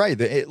you're right.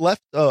 It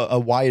left a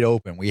wide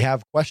open. We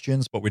have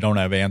questions, but we don't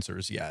have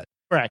answers yet.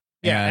 Correct.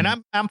 Yeah, and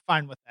I'm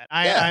fine with that.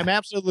 I'm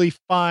absolutely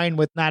fine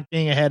with not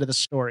being ahead of the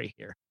story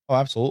here. Oh,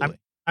 absolutely.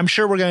 I'm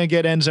sure we're going to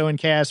get Enzo and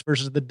Cass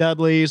versus the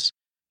Dudleys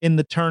in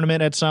the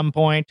tournament at some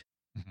point.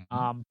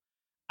 Mm-hmm.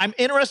 I'm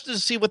interested to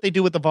see what they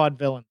do with the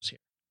Vaudevillains here.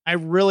 I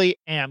really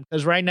am,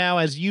 because right now,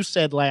 as you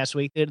said last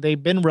week,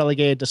 they've been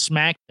relegated to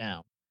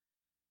SmackDown.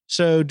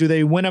 So do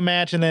they win a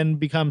match and then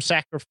become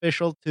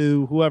sacrificial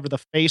to whoever the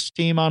face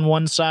team on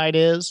one side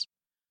is?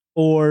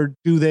 Or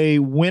do they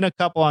win a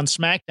couple on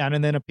SmackDown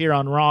and then appear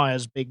on Raw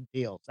as big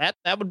deals? That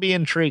would be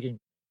intriguing.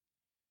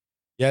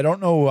 Yeah, I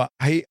don't know.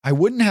 I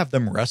wouldn't have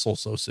them wrestle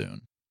so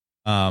soon.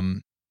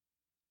 And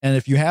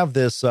if you have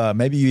this,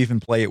 maybe you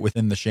even play it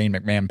within the Shane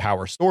McMahon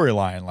power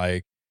storyline.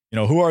 Like,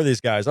 who are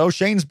these guys? Oh,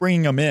 Shane's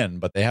bringing them in,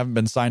 but they haven't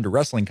been signed to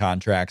wrestling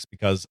contracts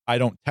because I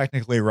don't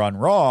technically run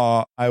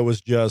Raw. I was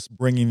just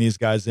bringing these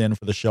guys in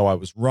for the show I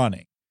was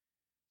running.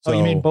 So,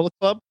 you mean Bullet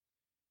Club?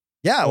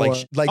 Yeah,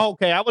 like.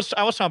 Okay, I was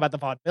talking about the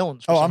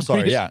Vaudevillains. Oh, I'm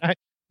sorry. Yeah, I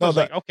was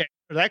like, okay,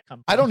 where that come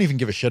from? I don't even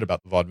give a shit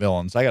about the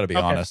Vaudevillains. I got to be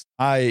honest.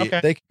 They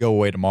could go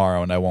away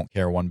tomorrow, and I won't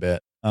care one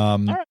bit. All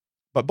right.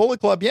 But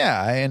Bullet Club,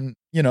 yeah, and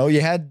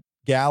you had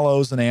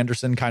Gallows and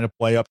Anderson kind of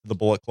play up to the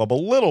Bullet Club a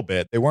little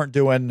bit. They weren't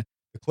doing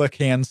the click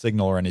hand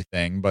signal or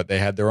anything, but they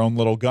had their own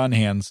little gun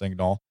hand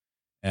signal,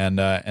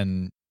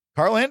 and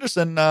Carl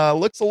Anderson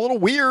looks a little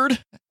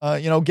weird,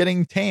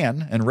 getting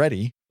tan and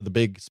ready for the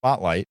big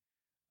spotlight.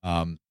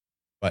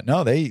 But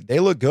no, they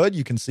look good.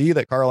 You can see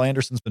that Carl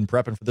Anderson's been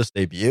prepping for this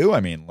debut.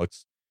 I mean,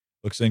 looks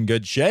in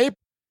good shape.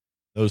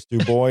 Those two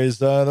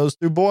boys are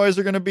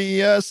going to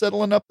be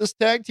settling up this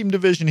tag team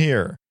division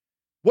here.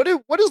 What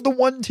is the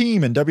one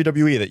team in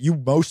WWE that you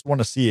most want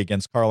to see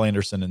against Carl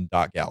Anderson and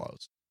Doc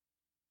Gallows?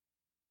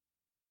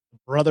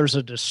 Brothers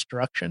of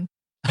Destruction.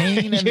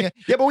 Yeah,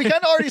 but we kind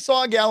of already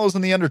saw Gallows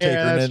and the Undertaker.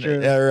 Yeah, that's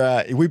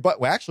true.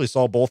 We actually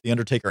saw both the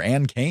Undertaker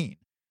and Kane.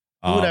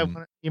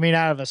 You mean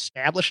out of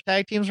established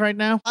tag teams right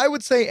now? I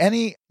would say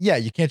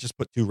you can't just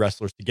put two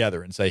wrestlers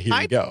together and say,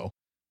 here you go.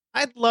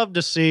 I'd love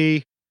to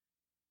see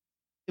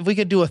if we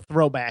could do a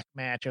throwback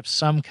match of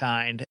some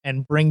kind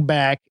and bring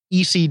back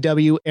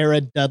ECW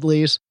era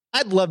Dudleys.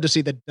 I'd love to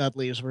see the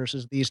Dudleys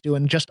versus these two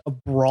in just a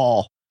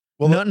brawl.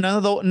 Well, none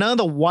of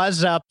the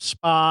was up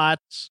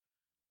spots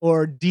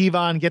or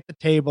Devon get the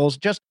tables,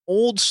 just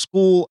old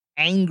school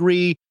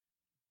angry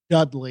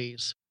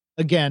Dudleys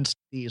against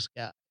these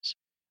guys.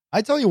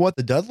 I tell you what,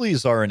 the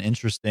Dudleys are an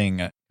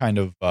interesting kind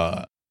of,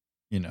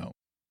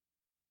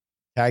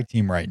 tag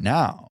team right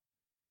now.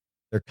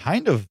 They're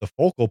kind of the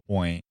focal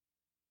point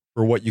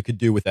for what you could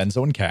do with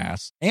Enzo and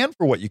Cass and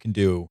for what you can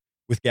do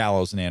with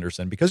Gallows and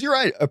Anderson. Because you're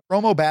right, a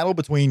promo battle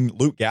between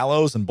Luke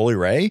Gallows and Bully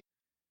Ray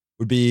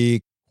would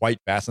be quite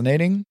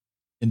fascinating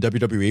in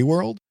WWE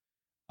world.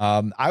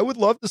 I would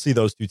love to see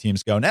those two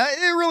teams go. Now,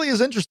 it really is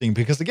interesting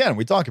because, again,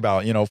 we talked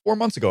about, 4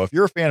 months ago, if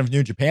you're a fan of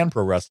New Japan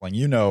Pro Wrestling,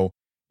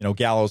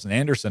 Gallows and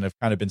Anderson have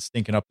kind of been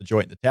stinking up the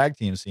joint in the tag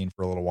team scene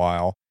for a little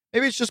while.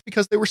 Maybe it's just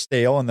because they were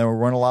stale and there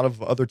weren't a lot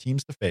of other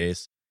teams to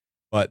face.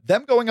 But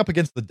them going up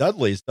against the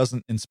Dudleys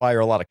doesn't inspire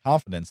a lot of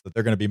confidence that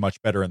they're going to be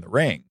much better in the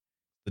ring.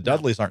 The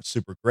Dudleys aren't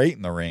super great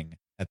in the ring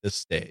at this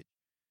stage.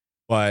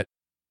 But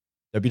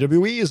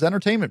WWE is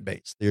entertainment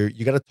based.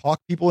 You got to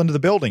talk people into the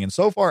building. And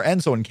so far,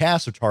 Enzo and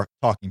Cass are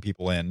talking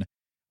people in.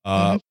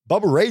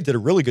 Bubba Ray did a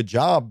really good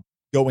job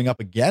going up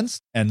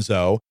against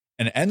Enzo.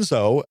 And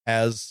Enzo,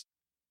 I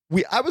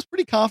was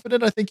pretty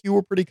confident. I think you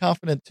were pretty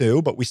confident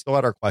too, but we still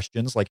had our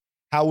questions. Like,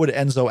 how would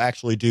Enzo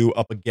actually do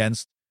up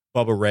against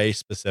Bubba Ray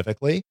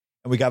specifically?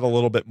 And we got a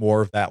little bit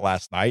more of that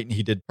last night, and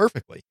he did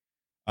perfectly.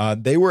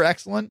 They were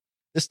excellent.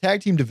 This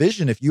tag team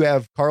division, if you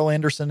have Carl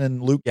Anderson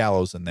and Luke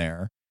Gallows in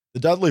there, the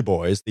Dudley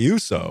Boys, the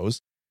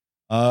Usos,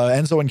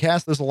 Enzo and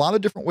Cass, there's a lot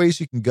of different ways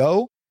you can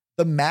go.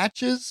 The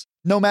matches,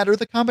 no matter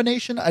the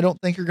combination, I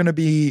don't think are going to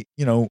be,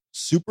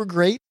 super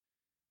great,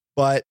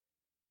 but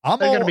they're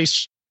going to be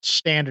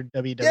standard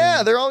WWE.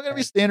 Yeah, they're all going to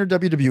be standard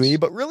WWE,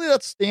 but really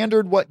that's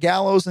standard what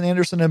Gallows and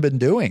Anderson have been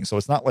doing. So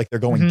it's not like they're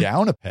going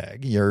down a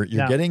peg. You're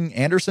getting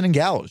Anderson and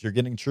Gallows. You're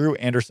getting true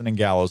Anderson and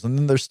Gallows. And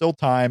then there's still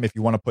time if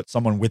you want to put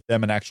someone with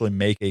them and actually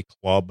make a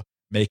club,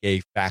 make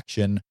a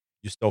faction.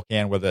 You still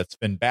can, whether it's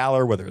Finn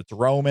Balor, whether it's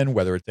Roman,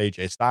 whether it's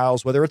AJ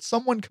Styles, whether it's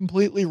someone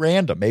completely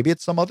random. Maybe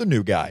it's some other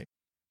new guy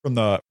from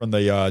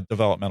the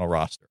developmental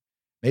roster.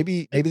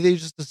 Maybe they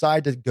just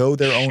decide to go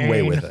their own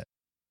way with it.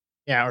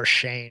 Yeah, or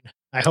Shane.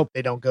 I hope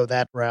they don't go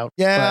that route.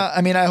 Yeah,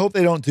 I mean, I hope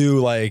they don't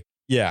do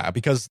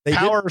because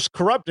Powers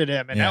corrupted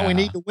him, and now we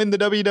need to win the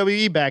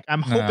WWE back.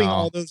 I'm hoping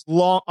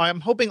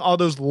all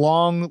those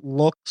long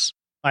looks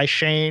by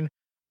Shane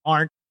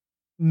aren't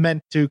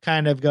meant to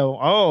kind of go,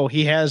 oh,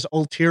 he has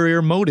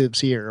ulterior motives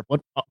here. What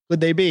could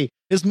they be?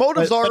 His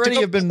motives already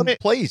have been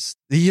placed.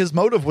 His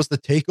motive was to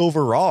take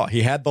over Raw.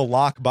 He had the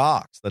lock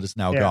box that is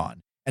now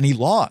gone. And he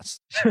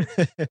lost.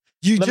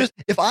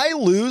 If I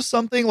lose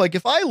something, like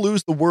if I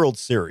lose the World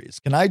Series,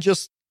 can I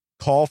just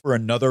call for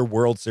another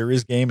World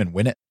Series game and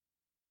win it?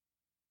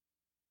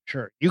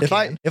 Sure, you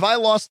can. If I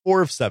lost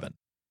 4 of 7,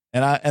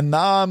 and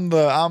now I'm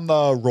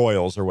the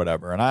Royals or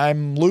whatever, and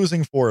I'm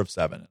losing 4 of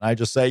 7, and I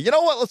just say, you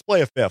know what, let's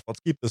play a 5th. Let's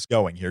keep this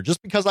going here,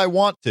 just because I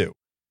want to.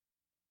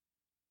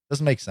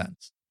 Doesn't make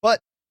sense, but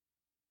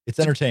it's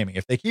entertaining.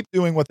 If they keep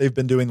doing what they've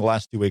been doing the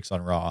last 2 weeks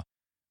on Raw,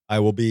 I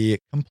will be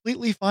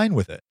completely fine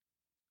with it.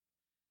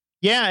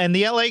 Yeah, and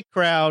the LA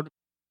crowd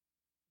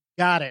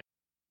got it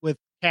with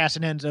Cass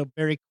and Enzo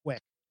very quick.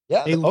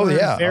 Yeah. They learned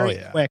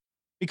very quick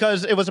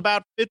because it was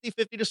about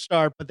 50-50 to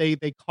start, but they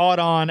caught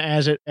on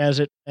as it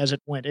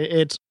went.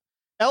 It's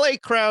LA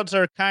crowds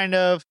are kind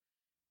of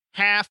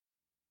half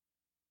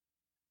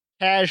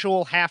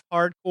casual, half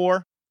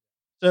hardcore.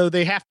 So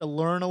they have to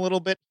learn a little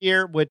bit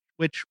here,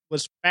 which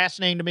was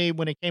fascinating to me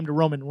when it came to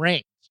Roman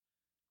Reigns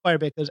quite a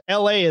bit, because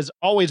LA has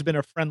always been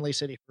a friendly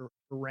city for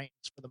Reigns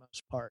for the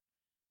most part.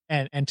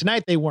 And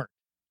tonight they weren't,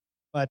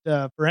 but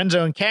for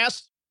Enzo and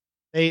Cass,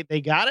 they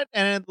got it,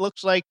 and it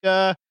looks like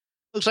Enzo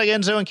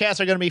and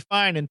Cass are going to be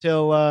fine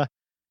until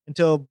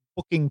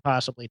booking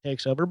possibly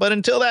takes over. But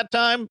until that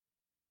time,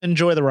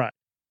 enjoy the ride.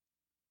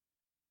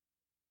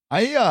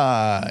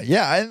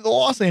 The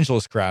Los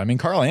Angeles crowd. I mean,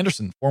 Carl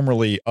Anderson,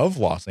 formerly of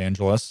Los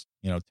Angeles,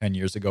 10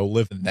 years ago,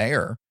 living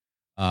there.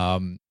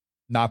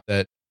 Not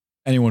that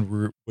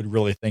anyone would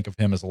really think of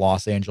him as a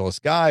Los Angeles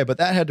guy, but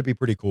that had to be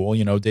pretty cool.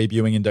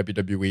 Debuting in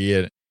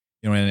WWE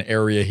in an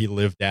area he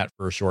lived at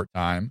for a short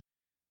time.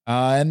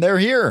 And they're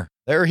here.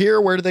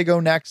 Where do they go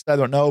next? I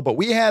don't know. But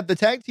we had the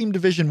tag team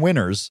division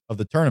winners of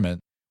the tournament.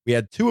 We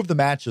had 2 of the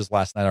matches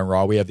last night on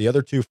Raw. We have the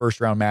other 2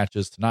 first round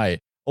matches tonight.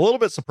 A little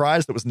bit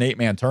surprised it was an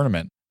 8-man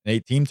tournament, an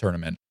 8-team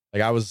tournament.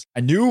 I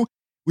knew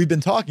we've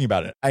been talking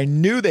about it. I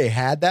knew they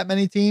had that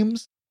many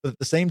teams, but at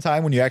the same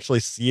time, when you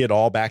actually see it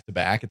all back to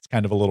back, it's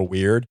kind of a little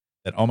weird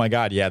that, oh my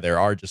God, yeah, there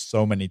are just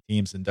so many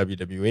teams in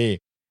WWE.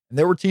 And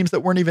there were teams that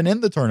weren't even in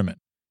the tournament.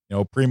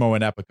 Primo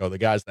and Epico, the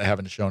guys that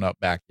haven't shown up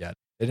back yet.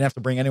 They didn't have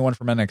to bring anyone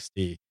from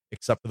NXT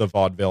except for the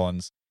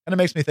Vaudevillains. And it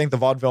makes me think the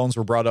Vaudevillains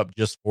were brought up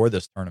just for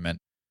this tournament,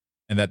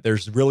 and that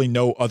there's really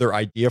no other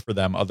idea for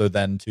them other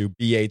than to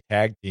be a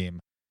tag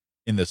team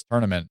in this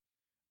tournament.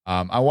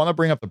 I want to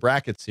bring up the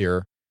brackets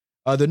here.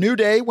 The New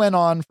Day went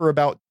on for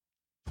about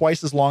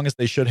twice as long as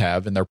they should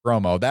have in their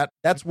promo.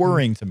 That's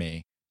worrying to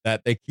me,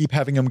 that they keep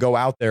having them go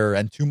out there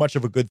and too much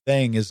of a good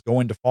thing is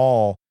going to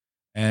fall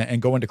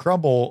and going to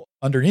crumble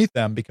underneath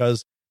them,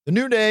 because the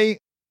New Day,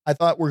 I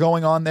thought, were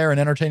going on there and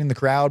entertaining the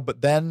crowd,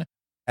 but then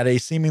at a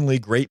seemingly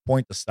great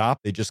point to stop,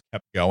 they just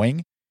kept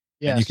going.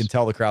 Yes. And you can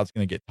tell the crowd's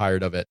going to get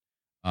tired of it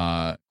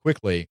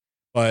quickly.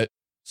 But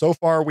so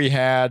far we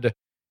had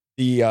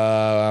the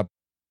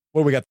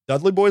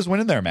Dudley Boys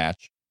winning their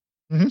match.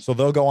 Mm-hmm. So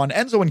they'll go on.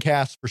 Enzo and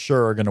Cass for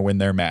sure are going to win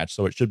their match.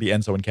 So it should be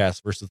Enzo and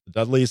Cass versus the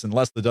Dudleys,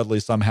 unless the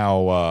Dudleys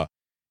somehow,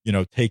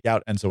 take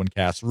out Enzo and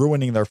Cass,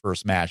 ruining their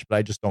first match. But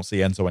I just don't see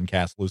Enzo and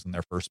Cass losing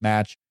their first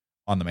match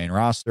on the main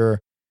roster.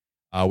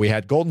 We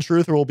had Golden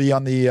Truth, who will be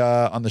on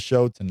the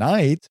show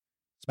tonight,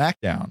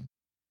 SmackDown.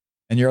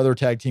 And your other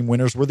tag team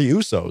winners were the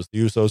Usos. The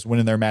Usos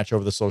winning their match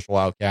over the Social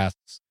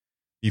Outcasts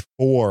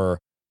before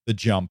the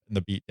jump and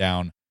the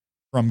beatdown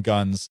from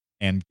Guns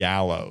and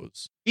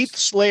Gallows. Heath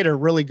Slater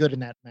really good in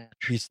that match.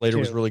 Heath Slater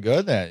was too. really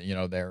good. That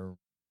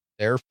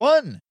they're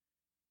fun.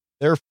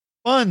 They're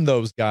fun.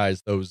 Those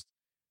guys, those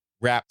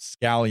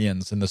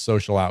rapscallions in the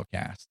Social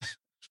Outcast.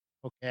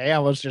 Okay, I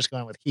was just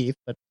going with Heath,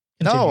 but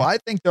No, continue. I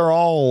think they're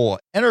all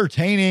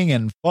entertaining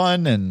and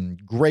fun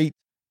and great,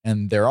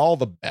 and they're all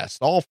the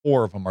best. All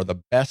four of them are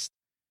the best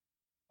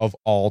of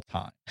all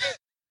time.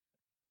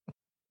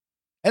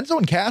 Enzo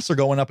and Cass are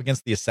going up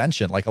against the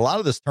Ascension. Like, a lot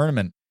of this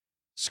tournament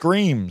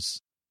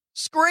screams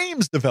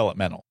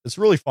developmental. It's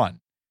really fun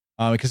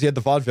because you have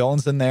the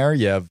Vaudevillains in there.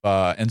 You have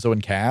Enzo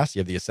and Cass. You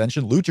have the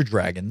Ascension, Lucha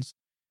Dragons.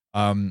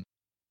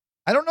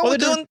 I don't know. Well,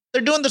 what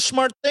they're doing the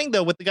smart thing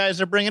though with the guys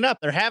they're bringing up.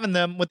 They're having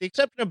them, with the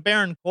exception of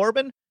Baron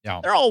Corbin.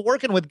 Yeah. They're all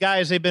working with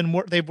guys they've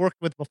worked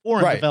with before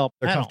and Right. developed.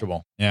 They're now.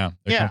 comfortable. Yeah,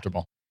 they're Yeah.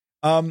 comfortable.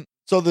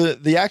 So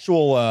the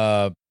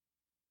actual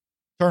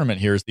tournament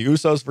here is the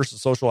Usos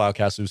versus Social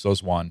Outcasts.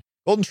 Usos won.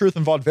 Golden Truth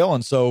and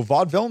Vaudevillains. So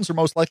Vaudevillains are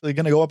most likely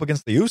going to go up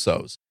against the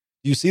Usos.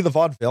 Do you see the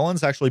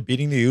Vaudevillains actually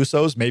beating the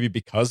Usos, maybe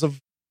because of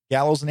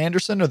Gallows and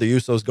Anderson, or the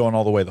Usos going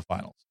all the way to the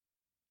finals?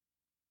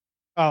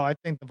 Oh, I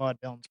think the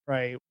Vaudevillains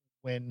probably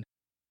win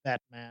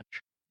that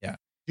match. Yeah.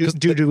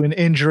 Due to an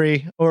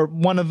injury, or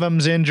one of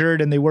them's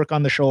injured and they work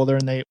on the shoulder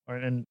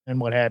and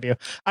what have you.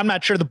 I'm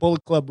not sure the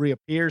Bullet Club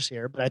reappears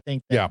here, but I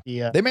think that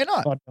They may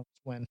not. Vaudevillains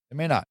win. They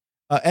may not.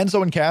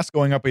 Enzo and Cass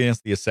going up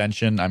against the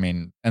Ascension. I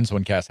mean, Enzo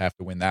and Cass have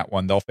to win that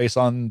one. They'll face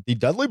on the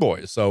Dudley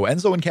Boys. So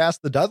Enzo and Cass,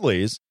 the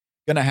Dudleys,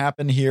 going to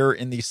happen here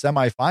in the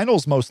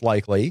semifinals, most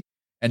likely,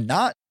 and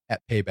not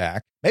at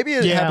Payback. Maybe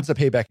it happens at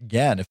Payback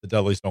again if the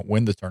Dudleys don't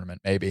win the tournament.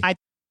 Maybe.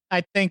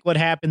 I think what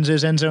happens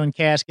is Enzo and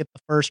Cass get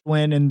the first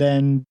win, and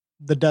then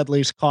the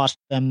Dudleys cost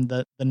them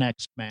the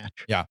next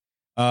match. Yeah.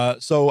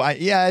 So I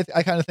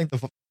kind of think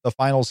the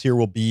finals here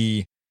will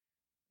be,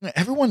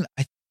 everyone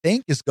I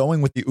think is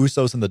going with the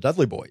Usos and the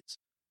Dudley Boys,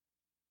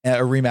 a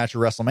rematch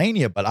of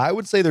WrestleMania, but I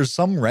would say there's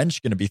some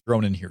wrench going to be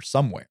thrown in here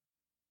somewhere.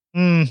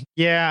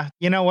 Yeah.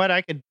 You know what?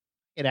 I could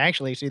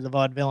actually see the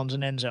Vaudevillains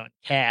and Enzo and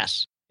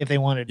Cass if they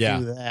wanted to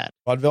do that.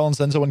 Vaudevillains,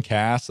 Enzo and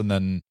Cass, and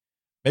then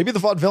maybe the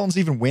Vaudevillains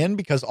even win,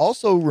 because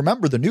also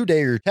remember the New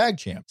Day are your tag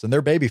champs and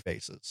they're baby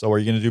faces. So are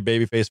you going to do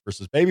babyface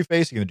versus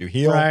babyface? You're going to do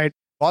heel. Right.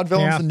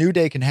 Vaudevillains and New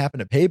Day can happen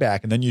at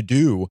Payback, and then you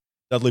do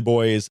Dudley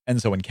Boys,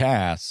 Enzo and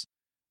Cass.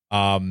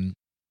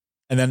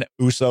 And then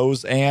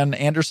Usos and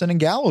Anderson and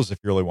Gallows if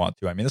you really want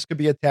to. I mean, this could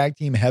be a tag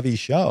team heavy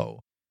show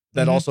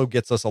that also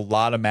gets us a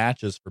lot of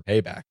matches for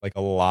Payback, like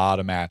a lot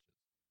of matches.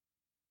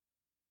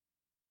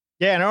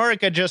 Yeah, and or I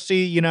could just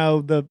see,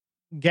 the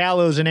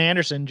Gallows and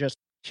Anderson just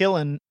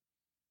killing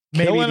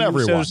Killing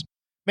everyone.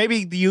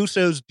 Maybe the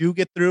Usos do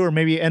get through, or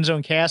maybe Enzo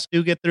and Cass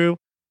do get through,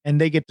 and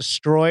they get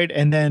destroyed,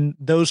 and then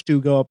those two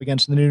go up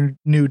against the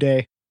New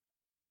Day.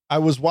 I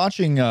was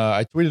watching,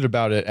 I tweeted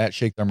about it at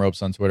Shake Them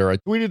Ropes on Twitter. I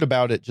tweeted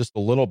about it just a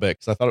little bit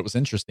because I thought it was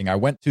interesting. I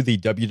went to the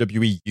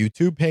WWE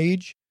YouTube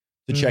page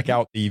to check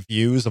out the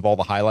views of all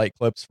the highlight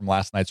clips from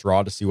last night's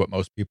Raw to see what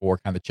most people were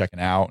kind of checking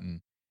out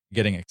and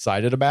getting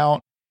excited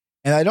about.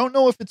 And I don't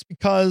know if it's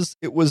because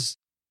it was,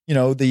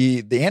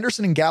 the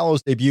Anderson and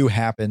Gallows debut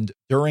happened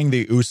during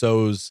the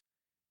Usos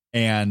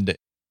and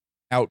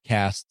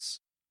Outcasts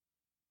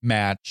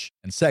match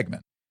and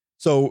segment.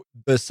 So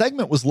the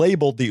segment was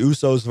labeled the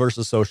Usos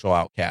versus Social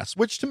Outcasts,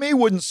 which to me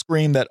wouldn't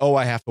scream that, oh,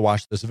 I have to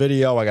watch this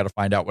video. I got to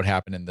find out what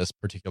happened in this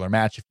particular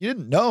match. If you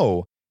didn't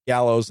know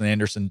Gallows and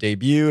Anderson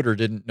debuted, or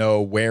didn't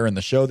know where in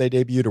the show they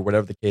debuted, or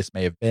whatever the case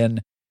may have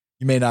been,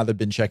 you may not have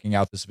been checking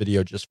out this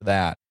video just for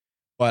that.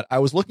 But I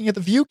was looking at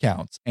the view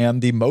counts, and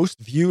the most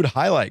viewed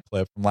highlight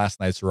clip from last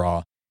night's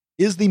Raw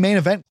is the main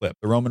event clip,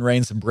 the Roman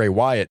Reigns and Bray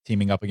Wyatt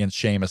teaming up against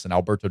Sheamus and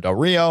Alberto Del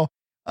Rio.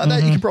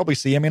 That you can probably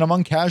see. I mean,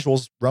 among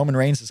casuals, Roman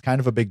Reigns is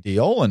kind of a big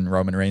deal, and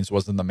Roman Reigns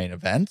was in the main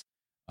event.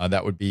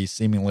 That would be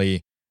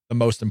seemingly the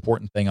most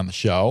important thing on the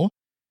show.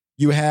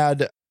 You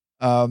had,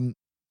 so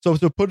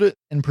to put it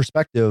in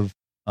perspective,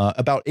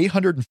 about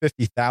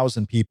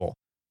 850,000 people,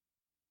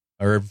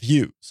 or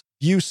view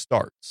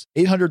starts,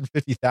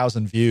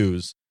 850,000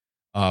 views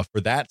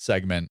for that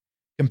segment,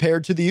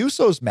 compared to the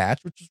Usos match,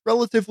 which is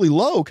relatively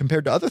low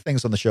compared to other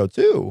things on the show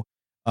too.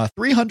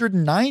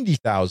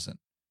 390,000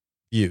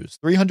 views,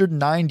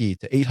 390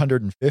 to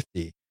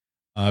 850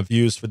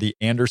 views for the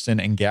Anderson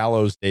and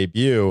Gallows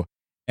debut.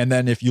 And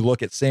then if you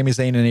look at Sami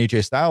Zayn and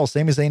AJ Styles,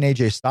 Sami Zayn and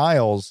AJ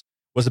Styles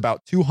was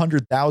about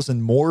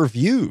 200,000 more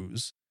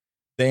views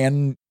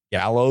than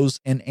Gallows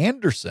and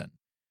Anderson.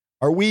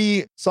 Are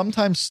we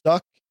sometimes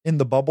stuck in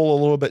the bubble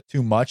a little bit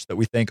too much that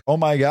we think, oh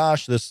my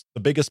gosh, the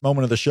biggest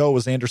moment of the show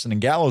was Anderson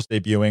and Gallows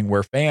debuting,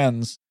 where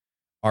fans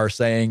are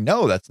saying,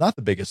 no, that's not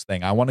the biggest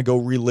thing. I want to go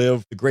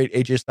relive the great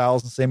AJ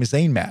Styles and Sami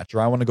Zayn match,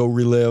 or I want to go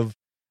relive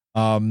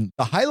the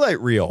highlight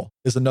reel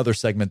is another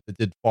segment that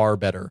did far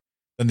better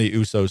than the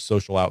Usos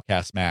Social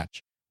Outcast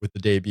match with the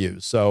debut.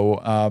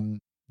 So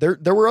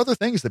there were other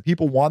things that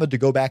people wanted to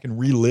go back and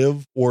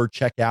relive or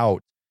check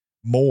out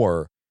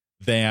more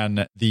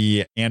than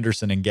the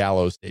Anderson and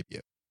Gallows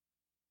debut.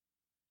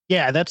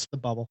 Yeah, that's the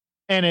bubble.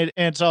 And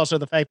it's also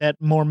the fact that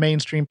more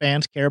mainstream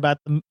fans care about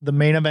the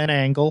main event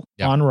angle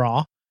on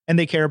Raw. and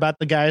they care about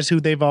the guys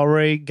who they've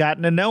already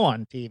gotten to know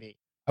on TV,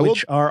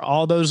 which are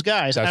all those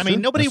guys. I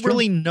mean, nobody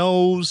really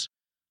knows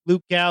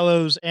Luke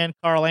Gallows and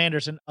Carl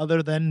Anderson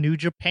other than New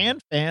Japan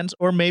fans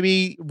or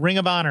maybe Ring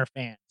of Honor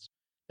fans.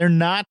 They're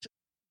not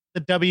the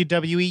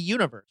WWE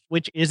universe,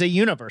 which is a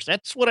universe.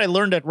 That's what I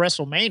learned at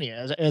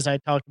WrestleMania, as I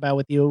talked about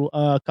with you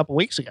a couple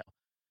weeks ago.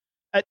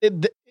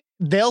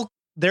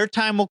 Their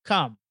time will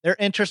come. Their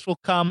interest will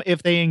come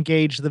if they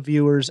engage the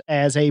viewers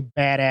as a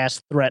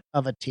badass threat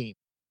of a team.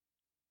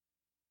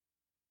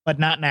 But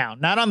not now.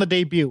 Not on the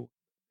debut.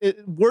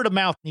 Word of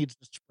mouth needs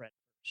to spread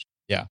first.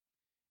 Yeah.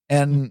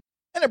 And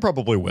it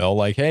probably will.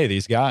 Like, hey,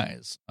 these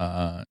guys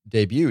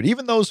debuted.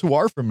 Even those who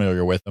are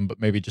familiar with them,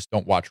 but maybe just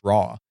don't watch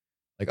Raw.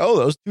 Like, oh,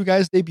 those two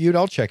guys debuted.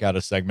 I'll check out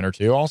a segment or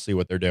two. I'll see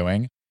what they're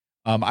doing.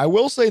 I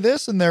will say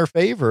this in their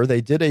favor.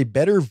 They did a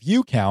better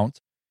view count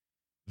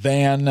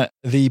than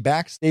the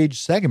backstage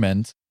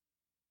segment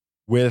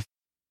with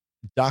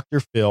Dr.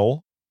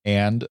 Phil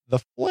and the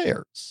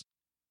Flares.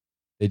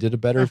 They did a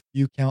better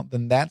view count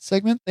than that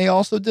segment. They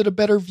also did a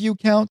better view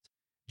count,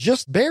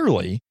 just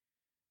barely,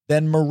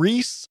 than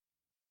Maurice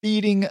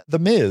feeding The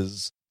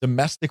Miz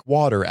domestic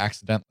water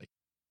accidentally.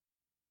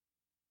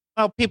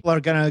 Well, people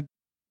are going to...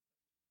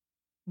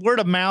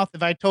 Word of mouth,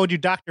 if I told you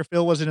Dr.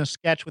 Phil was in a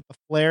sketch with the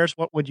Flares,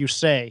 what would you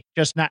say?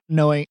 Just not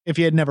knowing if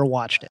you had never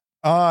watched it.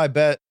 I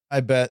bet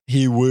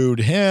he wooed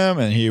him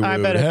and he wooed her. I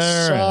bet it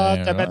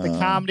sucked. I bet the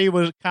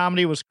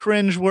comedy was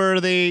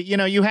cringeworthy. You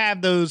know, you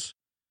have those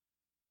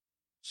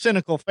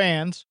cynical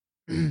fans,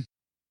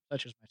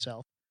 such as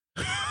myself,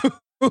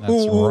 who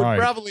would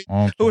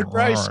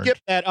probably skip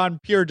that on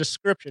pure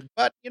description.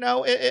 But you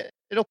know,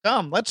 it'll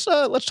come. Let's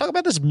talk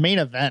about this main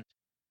event.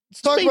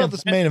 Let's talk about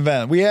this main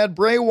event. We had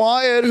Bray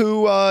Wyatt,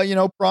 who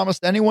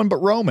promised anyone but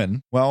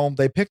Roman. Well,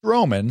 they picked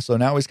Roman, so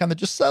now he's kind of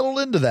just settled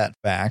into that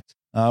fact.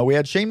 We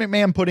had Shane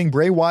McMahon putting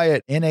Bray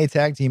Wyatt in a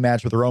tag team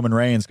match with Roman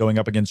Reigns, going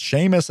up against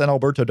Sheamus and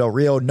Alberto Del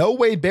Rio. No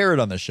Wade Barrett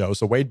on the show,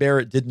 so Wade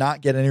Barrett did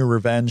not get any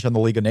revenge on the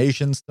League of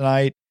Nations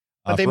tonight.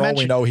 But for all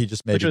we know, he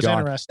just may be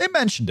gone. They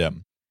mentioned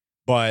him,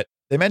 but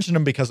they mentioned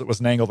him because it was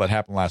an angle that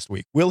happened last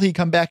week. Will he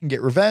come back and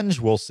get revenge?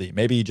 We'll see.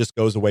 Maybe he just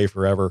goes away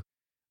forever.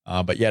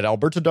 But yet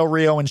Alberto Del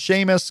Rio and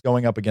Sheamus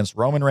going up against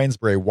Roman Reigns,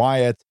 Bray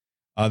Wyatt.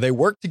 They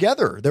worked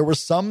together. There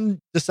was some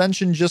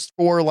dissension just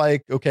for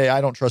like, okay,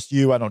 I don't trust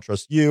you.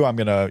 I'm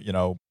going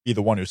to, be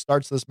the one who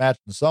starts this match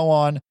and so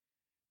on.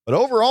 But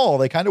overall,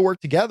 they kind of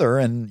worked together.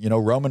 And,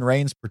 Roman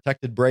Reigns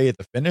protected Bray at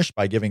the finish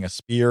by giving a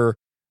spear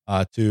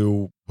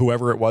to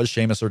whoever it was,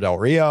 Sheamus or Del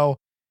Rio.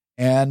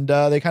 And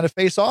they kind of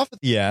face off at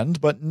the end,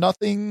 but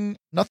nothing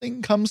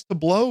comes to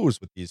blows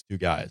with these two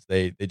guys.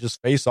 They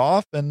just face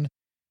off and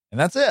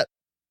that's it.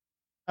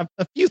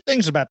 A few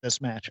things about this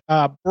match.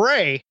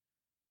 Bray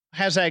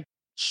has that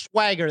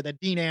swagger that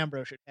Dean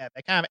Ambrose should have,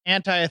 that kind of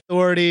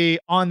anti-authority,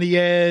 on the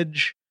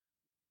edge,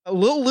 a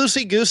little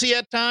loosey-goosey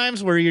at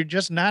times where you're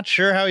just not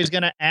sure how he's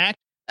going to act.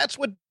 That's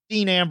what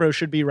Dean Ambrose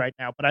should be right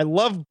now. But I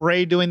love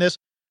Bray doing this.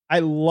 I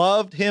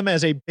loved him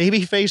as a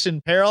babyface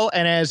in peril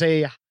and as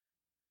a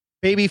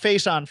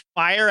babyface on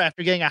fire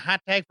after getting a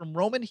hot tag from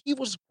Roman. He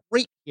was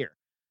great here.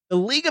 The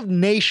League of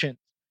Nations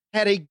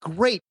had a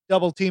great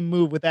double team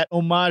move with that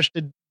homage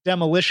to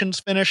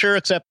Demolition's finisher,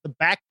 except the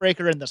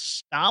backbreaker and the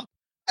stomp.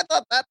 I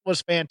thought that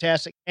was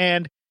fantastic.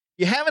 And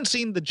you haven't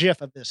seen the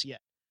GIF of this yet.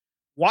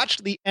 Watch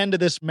the end of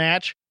this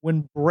match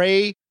when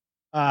Bray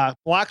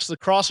blocks the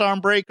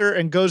crossarm breaker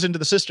and goes into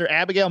the Sister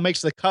Abigail,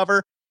 makes the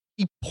cover.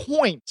 He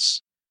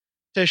points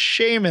to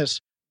Sheamus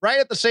right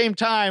at the same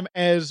time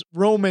as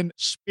Roman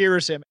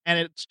spears him. And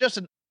it's just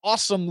an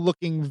awesome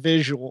looking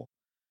visual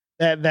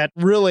that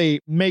really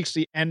makes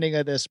the ending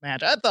of this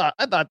match. I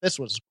thought this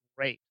was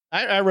great.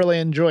 I really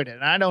enjoyed it.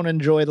 And I don't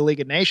enjoy the League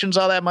of Nations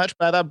all that much,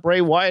 but I thought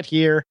Bray Wyatt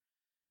here,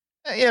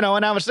 and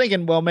I was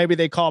thinking, well, maybe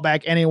they call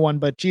back anyone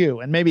but you,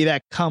 and maybe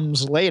that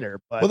comes later.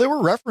 But they were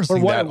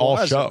referencing that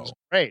all show.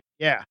 Great.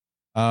 Yeah.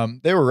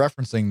 They were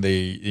referencing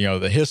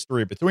the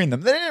history between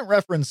them. They didn't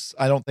reference,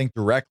 I don't think,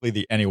 directly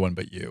the anyone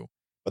but you,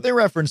 but they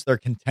referenced their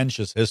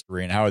contentious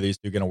history and how are these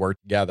two going to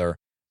work together.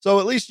 So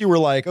at least you were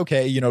like,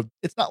 okay,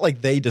 it's not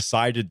like they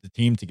decided to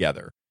team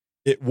together.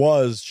 It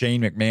was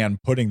Shane McMahon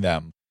putting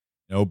them.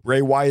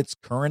 Bray Wyatt's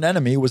current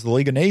enemy was the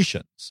League of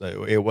Nations.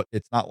 So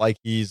it's not like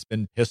he's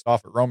been pissed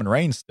off at Roman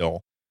Reigns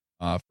still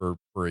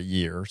for a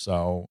year.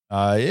 So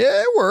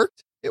it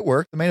worked. It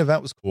worked. The main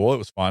event was cool. It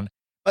was fun.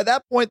 At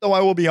that point, though,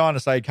 I will be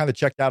honest, I kind of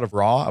checked out of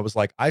Raw. I was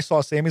like, I saw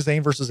Sami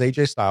Zayn versus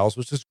AJ Styles,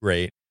 which was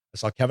great. I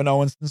saw Kevin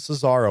Owens and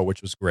Cesaro,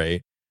 which was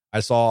great.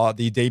 I saw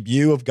the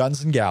debut of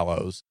Guns and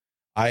Gallows.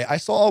 I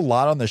saw a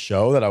lot on the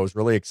show that I was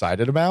really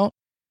excited about.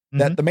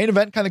 That the main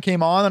event kind of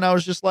came on and I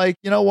was just like,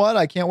 you know what?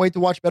 I can't wait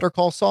to watch Better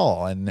Call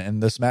Saul.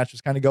 And this match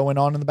was kind of going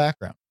on in the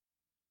background.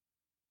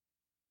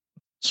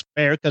 It's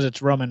fair because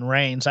it's Roman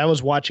Reigns. I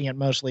was watching it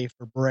mostly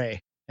for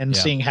Bray and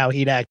seeing how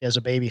he'd act as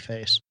a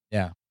babyface.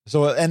 Yeah.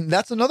 So, and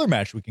that's another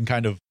match we can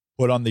kind of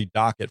put on the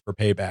docket for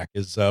Payback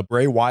is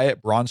Bray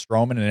Wyatt, Braun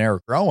Strowman, and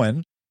Eric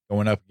Rowan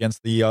going up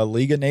against the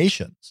League of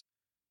Nations.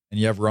 And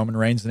you have Roman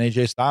Reigns and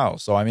AJ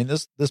Styles. So, I mean,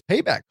 this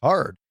Payback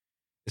card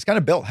It's kind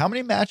of built. How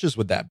many matches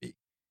would that be?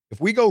 If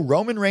we go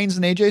Roman Reigns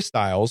and AJ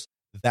Styles,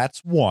 that's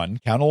one.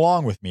 Count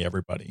along with me,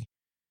 everybody.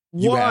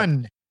 You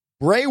One.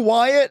 Bray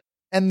Wyatt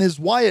and his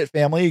Wyatt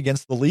family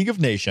against the League of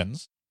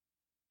Nations.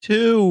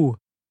 Two.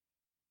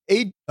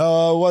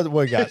 What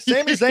we got?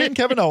 Sami Zayn,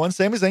 Kevin Owens.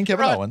 Sami Zayn,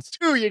 Kevin Owens.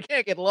 Two. You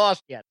can't get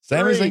lost yet.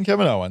 Sami Three. Zayn,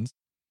 Kevin Owens.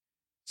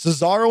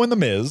 Cesaro and The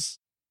Miz.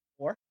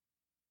 4.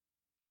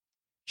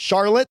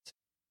 Charlotte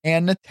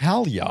and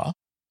Natalya.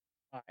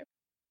 5.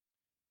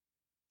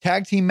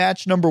 Tag team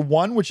match number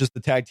 1, which is the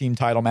tag team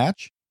title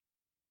match.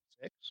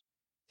 6.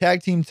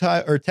 Tag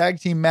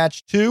team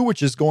match 2,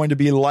 which is going to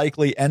be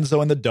likely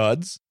Enzo and the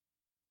Duds.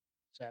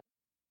 7.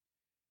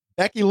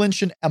 Becky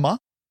Lynch and Emma.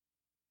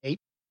 8.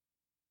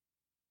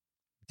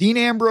 Dean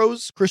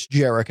Ambrose, Chris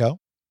Jericho.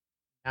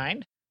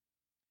 9.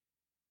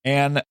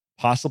 And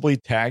possibly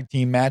tag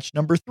team match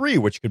number 3,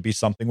 which could be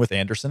something with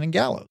Anderson and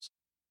Gallows.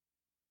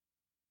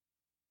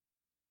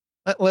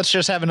 Let's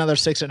just have another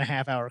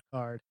 6.5 hour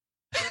card.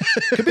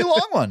 Could be a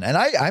long one. And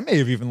I may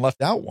have even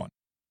left out one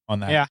on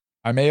that. Yeah.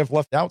 I may have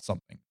left out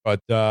something.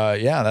 But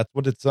yeah, that's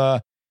what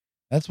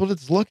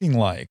it's looking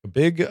like. A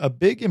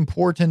big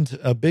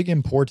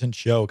important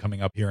show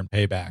coming up here in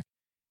Payback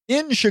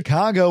in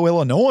Chicago,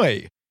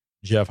 Illinois,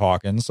 Jeff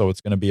Hawkins. So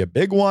it's going to be a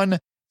big one.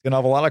 It's going to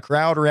have a lot of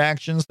crowd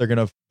reactions. They're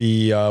going to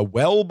be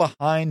well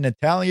behind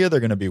Natalya. They're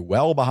going to be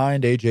well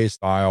behind AJ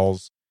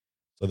Styles.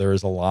 So there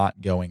is a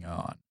lot going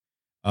on.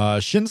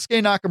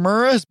 Shinsuke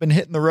Nakamura has been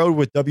hitting the road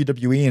with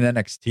WWE and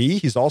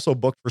NXT. He's also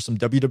booked for some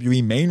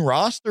WWE main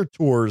roster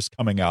tours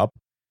coming up.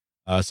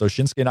 So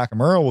Shinsuke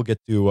Nakamura will get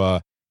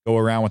to go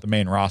around with the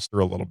main roster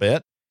a little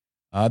bit.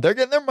 They're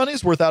getting their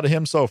money's worth out of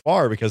him so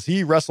far because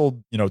he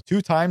wrestled,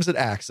 2 times at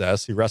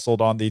Access. He wrestled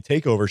on the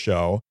TakeOver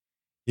show.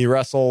 He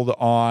wrestled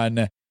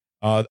on,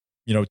 2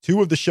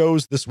 of the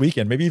shows this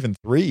weekend, maybe even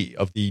 3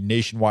 of the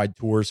nationwide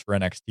tours for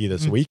NXT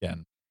this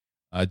weekend.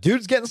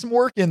 Dude's getting some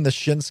work in, the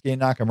Shinsuke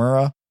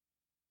Nakamura.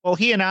 Well,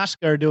 he and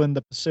Asuka are doing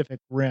the Pacific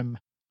Rim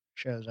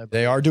shows. I believe.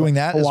 They are doing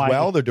that Hawaii. as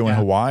well. They're doing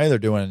Hawaii. They're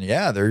doing,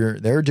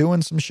 they're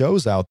doing some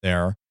shows out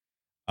there.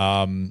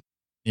 Baron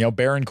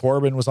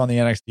Corbin was on the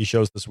NXT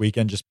shows this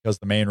weekend just because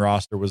the main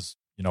roster was,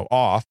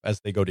 off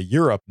as they go to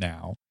Europe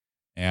now.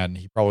 And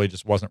he probably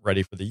just wasn't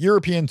ready for the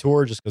European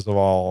tour just because of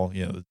all,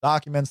 the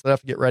documents that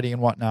have to get ready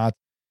and whatnot.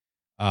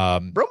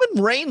 Roman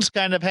Reigns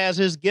kind of has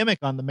his gimmick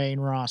on the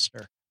main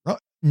roster.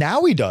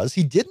 Now he does.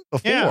 He didn't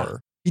before. Yeah.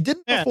 He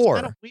didn't Yeah, before.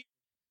 it's kind of weird.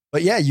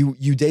 But yeah, you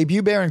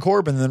debut Baron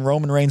Corbin, and then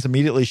Roman Reigns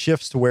immediately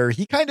shifts to where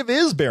he kind of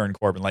is Baron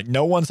Corbin. Like,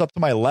 no one's up to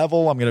my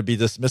level. I'm going to be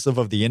dismissive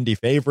of the indie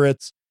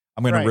favorites.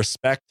 I'm going to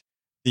respect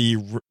the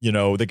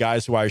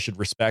guys who I should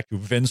respect, who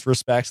Vince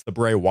respects, the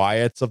Bray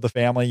Wyatts of the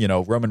family.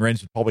 Roman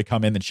Reigns would probably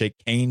come in and shake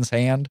Kane's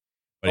hand.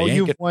 But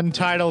you've won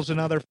titles in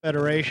other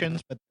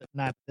federations, but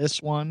not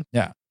this one.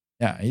 Yeah.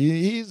 Yeah.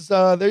 He's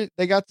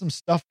they got some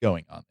stuff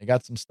going on.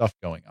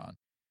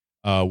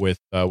 With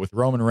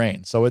Roman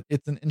Reigns. So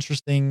it's an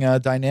interesting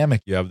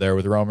dynamic you have there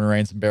with Roman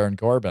Reigns and Baron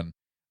Corbin.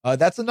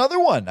 That's another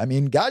one. I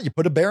mean, God, you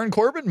put a Baron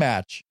Corbin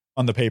match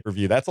on the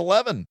pay-per-view. That's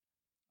 11.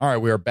 All right,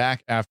 we are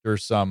back after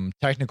some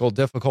technical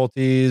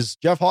difficulties.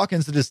 Jeff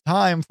Hawkins, it is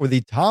time for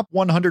the top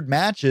 100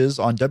 matches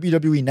on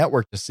WWE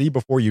Network to see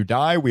before you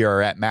die. We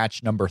are at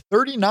match number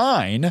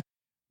 39.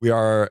 We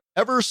are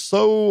ever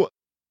so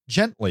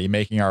gently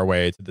making our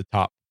way to the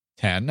top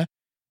 10.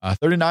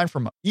 39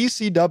 from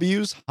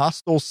ECW's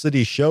Hostile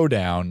City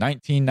Showdown,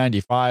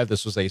 1995.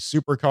 This was a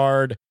super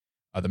card.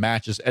 The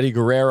match is Eddie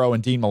Guerrero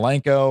and Dean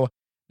Malenko.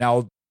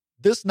 Now,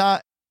 this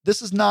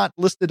is not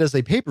listed as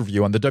a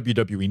pay-per-view on the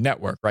WWE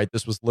Network, right?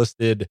 This was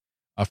listed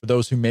for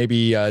those who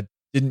maybe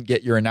didn't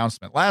get your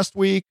announcement last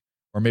week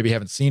or maybe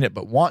haven't seen it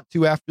but want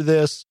to after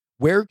this.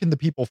 Where can the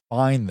people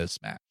find this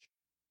match?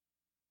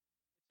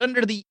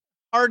 Under the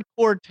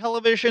Hardcore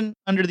Television,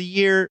 under the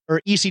year,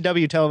 or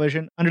ECW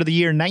Television, under the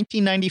year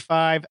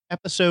 1995,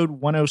 episode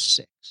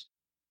 106.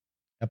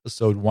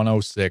 Episode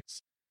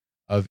 106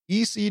 of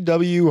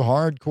ECW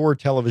Hardcore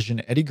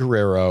Television, Eddie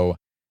Guerrero,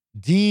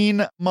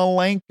 Dean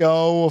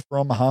Malenko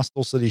from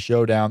Hostile City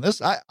Showdown.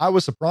 This, I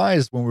was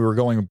surprised when we were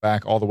going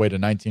back all the way to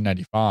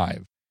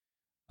 1995.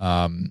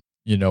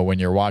 When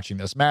you're watching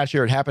this match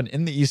here, it happened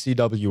in the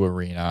ECW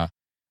arena.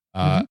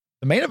 The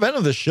main event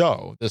of the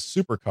show, this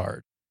super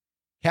card,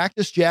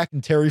 Cactus Jack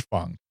and Terry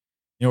Funk.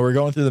 We're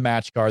going through the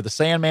match card. The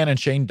Sandman and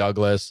Shane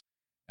Douglas.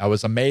 I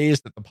was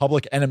amazed that the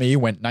Public Enemy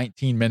went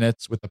 19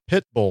 minutes with the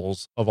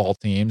Pitbulls of all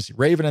teams.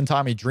 Raven and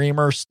Tommy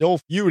Dreamer still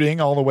feuding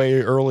all the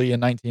way early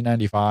in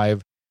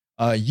 1995.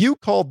 You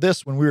called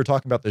this, when we were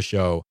talking about the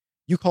show,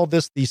 you called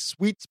this the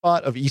sweet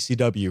spot of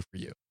ECW for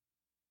you.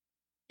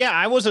 Yeah,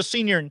 I was a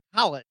senior in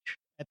college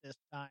at this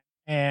time.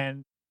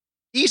 And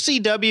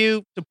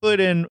ECW, to put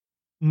in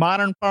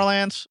modern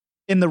parlance,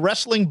 in the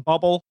wrestling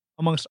bubble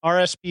amongst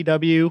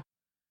RSPW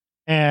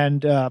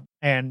and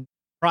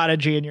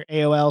Prodigy and your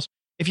AOLs,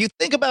 if you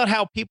think about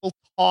how people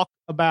talk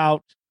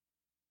about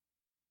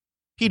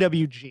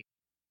PWG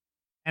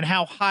and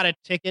how hot a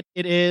ticket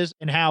it is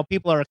and how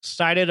people are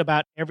excited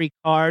about every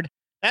card,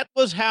 that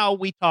was how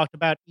we talked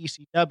about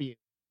ECW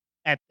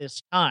at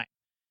this time.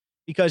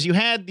 because you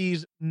had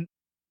these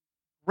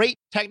great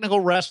technical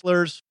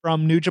wrestlers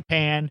from New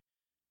Japan,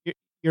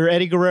 your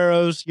Eddie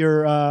Guerreros,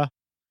 your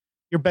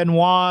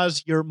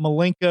Benoits, your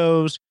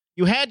Malenkos.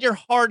 You had your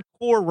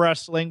hardcore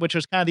wrestling, which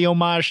was kind of the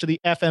homage to the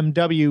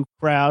FMW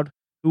crowd,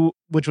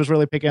 which was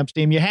really picking up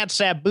steam. You had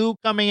Sabu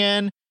coming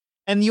in,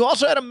 and you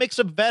also had a mix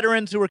of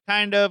veterans who were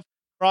kind of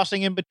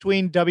crossing in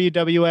between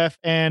WWF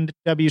and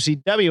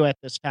WCW at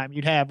this time.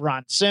 You'd have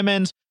Ron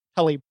Simmons,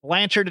 Tully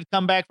Blanchard had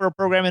come back for a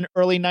program in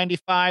early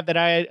 '95 that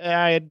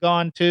I had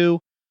gone to.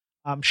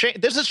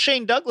 This is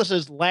Shane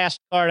Douglas's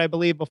last card, I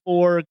believe,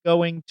 before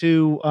going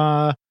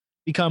to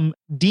become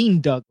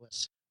Dean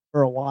Douglas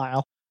for a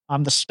while.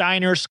 The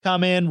Steiners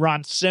come in.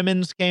 Ron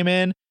Simmons came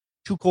in.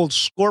 Too Cold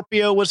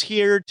Scorpio was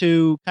here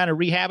to kind of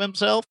rehab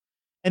himself.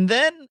 And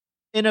then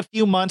in a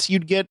few months,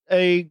 you'd get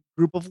a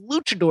group of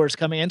luchadors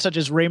coming in, such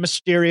as Rey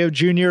Mysterio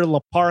Jr.,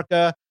 La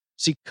Parca,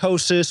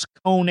 Psicosis,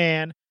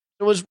 Conan.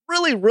 It was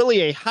really,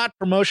 really a hot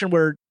promotion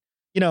where,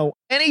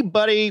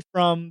 anybody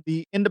from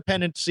the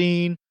independent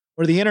scene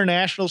or the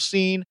international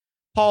scene,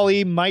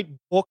 Paulie might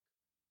book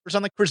for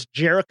something. Chris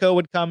Jericho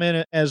would come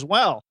in as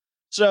well.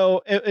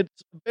 So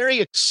it's a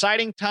very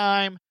exciting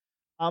time.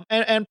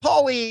 And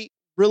Paulie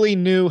really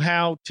knew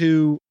how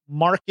to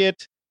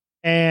market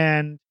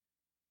and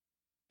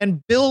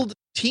build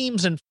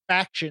teams and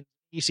factions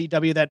in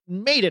ECW that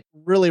made it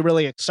really,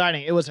 really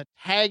exciting. It was a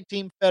tag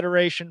team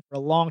federation for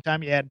a long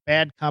time. You had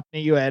Bad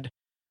Company. You had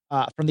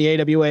from the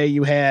AWA.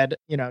 You had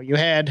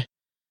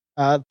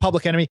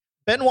Public Enemy.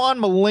 Benoit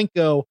and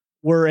Malenko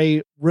were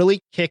a really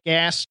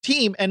kick-ass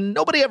team, and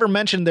nobody ever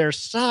mentioned their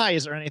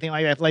size or anything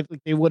like that, like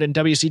they would in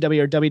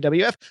WCW or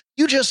WWF.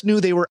 You just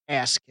knew they were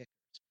ass kickers.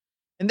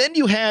 And then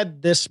you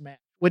had this match,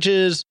 which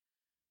is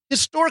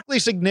historically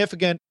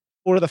significant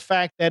for the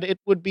fact that it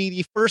would be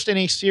the first in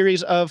a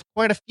series of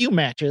quite a few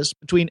matches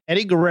between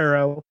Eddie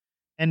Guerrero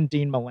and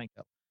Dean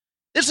Malenko.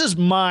 This is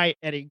my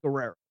Eddie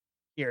Guerrero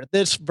here.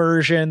 This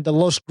version, the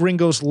Los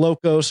Gringos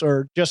Locos,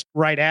 or just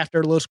right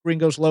after Los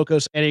Gringos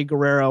Locos, Eddie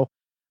Guerrero.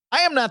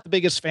 I am not the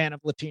biggest fan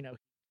of Latino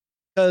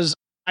because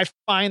I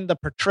find the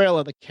portrayal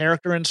of the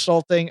character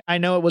insulting. I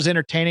know it was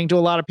entertaining to a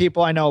lot of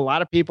people. I know a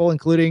lot of people,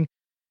 including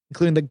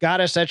the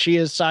goddess that she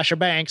is, Sasha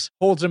Banks,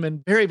 holds him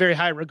in very, very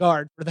high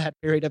regard for that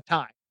period of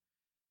time.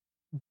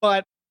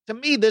 But to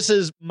me, this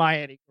is my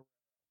Eddie Guerrero.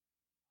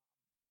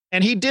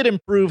 And he did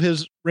improve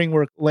his ring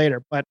work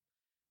later. But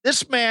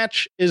this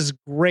match is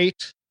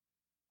great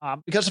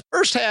because the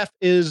first half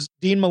is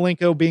Dean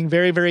Malenko being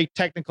very, very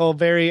technical,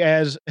 very,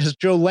 as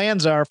Joe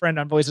Lanza, our friend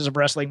on Voices of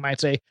Wrestling,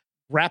 might say,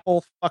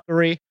 grapple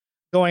fuckery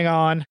going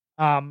on.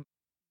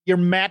 Your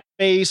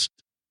mat-based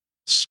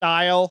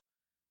style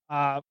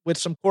with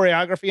some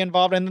choreography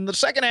involved. And then the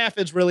second half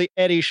is really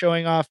Eddie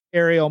showing off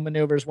aerial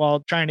maneuvers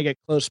while trying to get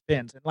close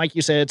pins. And like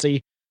you said, it's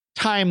a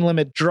time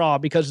limit draw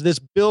because this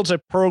builds a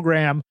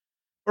program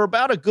for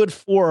about a good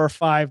 4 or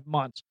 5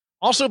 months.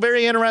 Also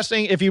very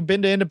interesting, if you've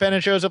been to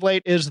independent shows of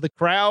late, is the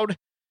crowd,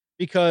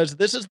 because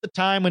this is the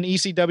time when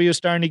ECW is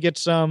starting to get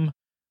some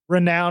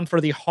renown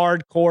for the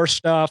hardcore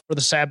stuff, for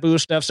the Sabu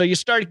stuff. So you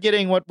start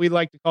getting what we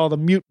like to call the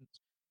mutants.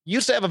 You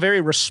used to have a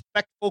very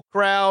respectful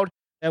crowd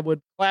that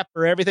would clap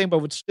for everything, but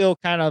would still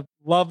kind of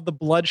love the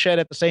bloodshed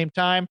at the same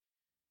time.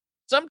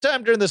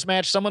 Sometime during this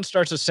match, someone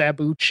starts a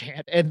Sabu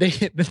chant, and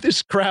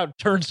this crowd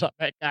turns on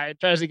that guy and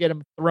tries to get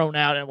him thrown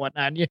out and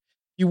whatnot. And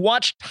you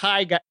watch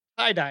Tie-Dye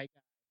guy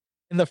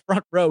in the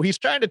front row. He's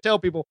trying to tell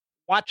people,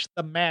 watch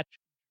the match,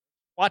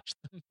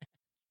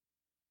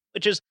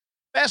 which is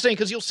fascinating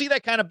because you'll see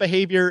that kind of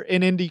behavior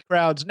in indie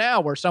crowds now,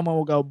 where someone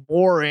will go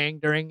boring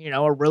during,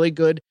 a really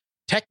good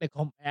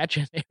technical match,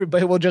 and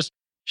everybody will just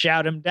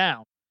shout him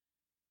down.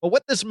 But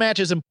what this match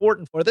is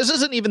important for, this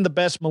isn't even the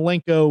best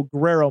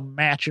Malenko-Guerrero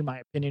match, in my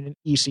opinion, in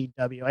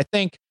ECW. I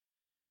think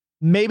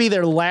maybe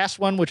their last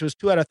one, which was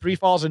 2 out of 3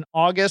 falls in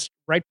August,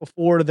 right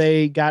before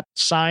they got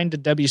signed to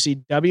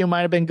WCW,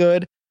 might have been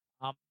good.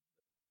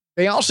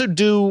 They also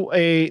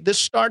this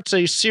starts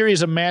a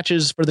series of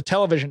matches for the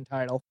television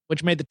title,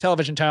 which made the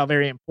television title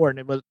very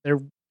important. There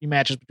were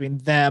matches between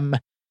them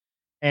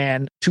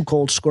and Too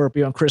Cold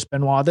Scorpio and Chris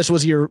Benoit. This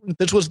was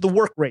the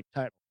work rate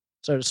title,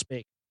 so to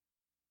speak.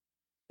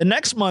 The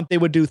next month, they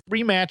would do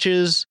 3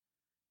 matches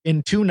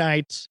in 2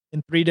 nights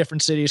in 3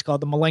 different cities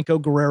called the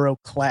Malenko-Guerrero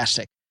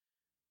Classic,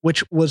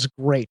 which was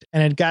great.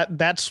 And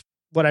that's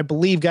what I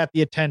believe got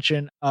the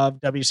attention of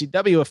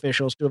WCW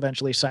officials to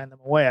eventually sign them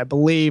away. I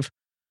believe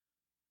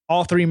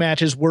all 3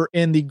 matches were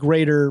in the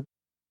greater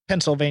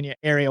Pennsylvania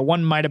area.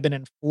 1 might have been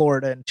in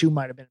Florida and 2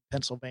 might have been in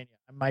Pennsylvania.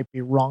 I might be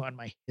wrong on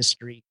my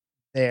history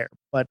there,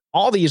 but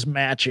all these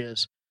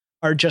matches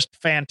are just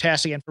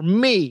fantastic. And for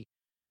me,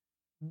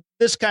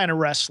 this kind of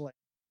wrestling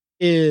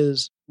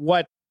is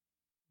what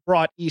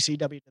brought ECW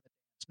to the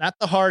dance. Not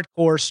the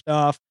hardcore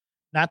stuff,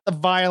 not the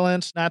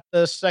violence, not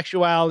the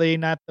sexuality,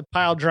 not the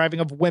pile driving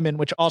of women,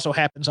 which also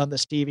happens on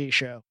this TV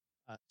show.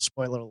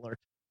 Spoiler alert,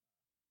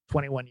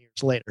 21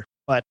 years later.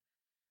 But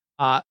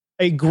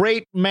a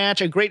great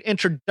match, a great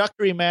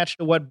introductory match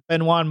to what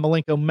Benoit and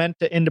Malenko meant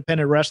to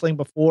independent wrestling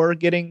before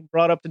getting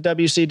brought up to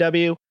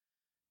WCW.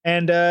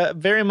 And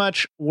very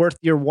much worth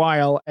your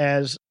while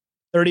as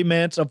 30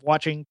 minutes of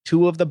watching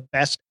two of the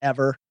best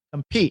ever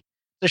compete.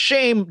 It's a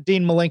shame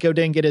Dean Malenko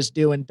didn't get his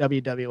due in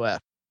WWF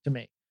to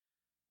me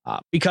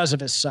because of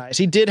his size.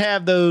 He did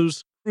have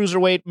those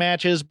cruiserweight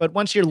matches, but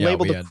once you're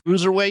labeled a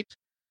cruiserweight,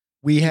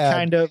 we had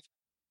kind of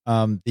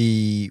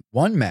the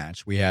one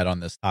match we had on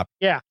this top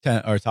 10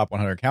 or top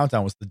 100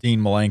 countdown was the Dean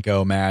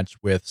Malenko match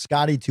with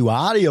Scotty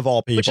Tuati of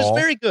all people, which is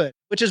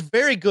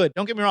very good.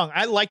 Don't get me wrong,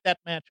 I like that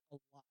match a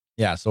lot.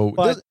 Yeah, so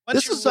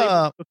this is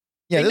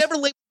they never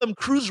labeled them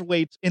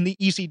cruiserweights in the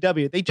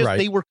ECW. They just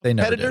they were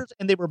competitors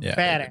and they were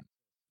badass.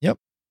 Yep.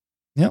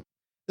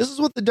 This is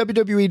what the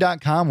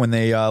WWE.com, when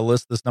they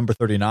list this number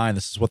 39,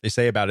 this is what they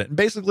say about it. And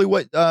basically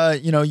what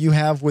you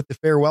have with the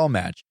farewell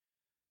match.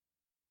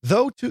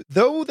 Though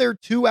their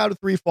 2 out of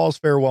 3 falls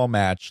farewell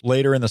match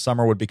later in the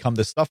summer would become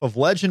the stuff of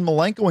legend,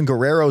 Malenko and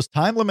Guerrero's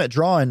time limit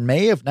draw in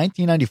May of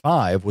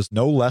 1995 was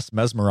no less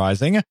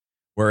mesmerizing,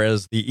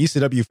 whereas the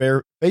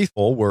ECW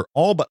faithful were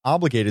all but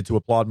obligated to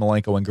applaud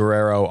Malenko and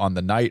Guerrero on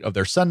the night of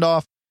their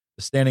send-off.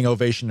 The standing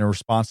ovation in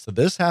response to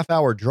this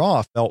half-hour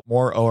draw felt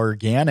more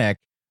organic,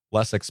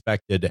 less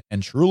expected,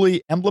 and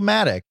truly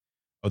emblematic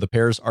of the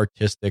pair's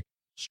artistic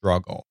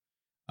struggle.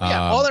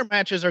 Yeah, all their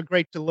matches are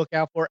great to look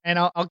out for. And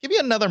I'll give you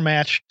another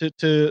match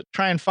to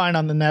try and find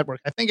on the network.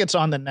 I think it's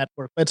on the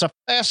network, but it's a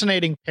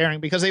fascinating pairing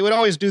because they would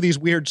always do these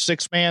weird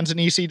 6-mans in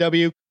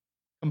ECW,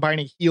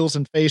 combining heels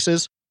and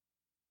faces.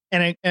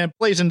 And it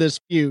plays in this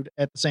feud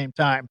at the same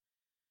time.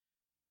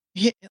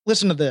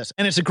 Listen to this,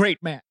 and it's a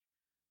great match.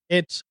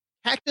 It's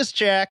Cactus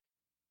Jack,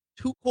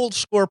 Too Cold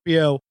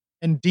Scorpio,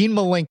 and Dean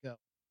Malenko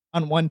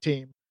on one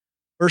team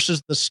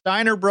versus the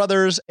Steiner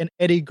brothers and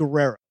Eddie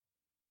Guerrero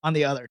on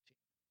the other team.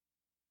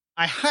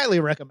 I highly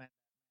recommend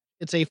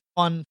it. It's a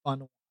fun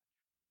watch.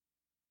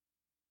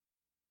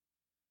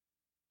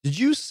 Did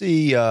you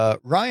see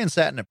Ryan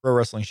Satin at Pro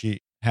Wrestling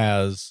Sheet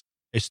has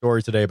a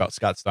story today about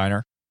Scott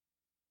Steiner?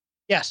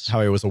 Yes.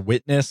 How he was a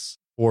witness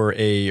for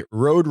a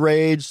road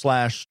rage /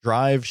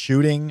 drive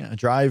shooting,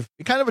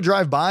 kind of a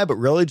drive-by, but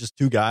really just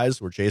 2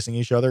 guys were chasing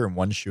each other and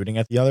one shooting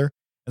at the other.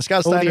 And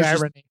Scott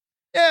Steiner,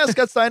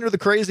 Scott Steiner, the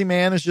crazy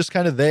man, is just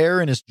kind of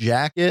there in his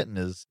jacket and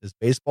his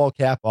baseball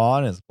cap on,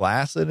 and his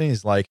glasses, and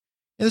he's like,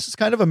 this is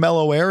kind of a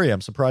mellow area. I'm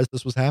surprised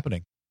this was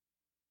happening.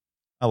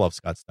 I love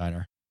Scott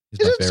Steiner.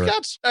 Isn't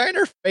Scott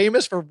Steiner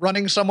famous for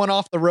running someone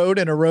off the road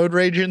in a road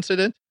rage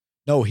incident?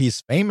 No,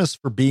 he's famous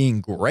for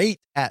being great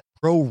at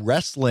pro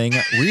wrestling.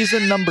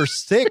 Reason number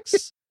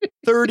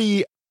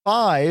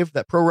 635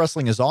 that pro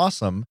wrestling is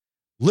awesome.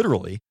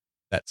 Literally,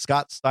 that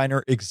Scott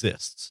Steiner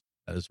exists.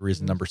 That is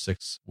reason number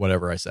 6,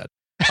 whatever I said.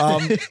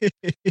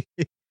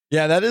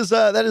 Yeah, that is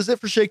it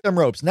for Shake Them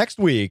Ropes. Next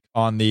week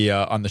on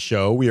the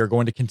show, we are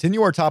going to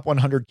continue our top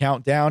 100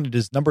 countdown. It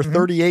is number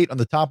 38 on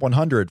the top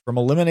 100 from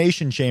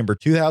Elimination Chamber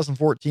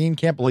 2014.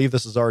 Can't believe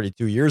this is already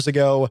 2 years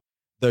ago.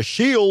 The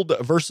Shield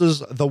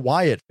versus the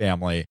Wyatt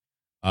family.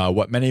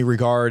 What many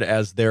regard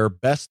as their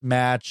best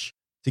match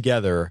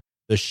together,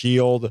 the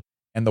Shield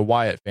and the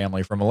Wyatt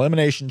family from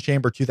Elimination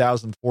Chamber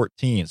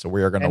 2014. So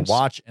we are going to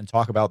watch and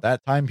talk about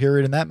that time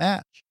period in that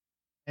match.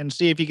 And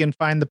see if you can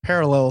find the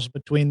parallels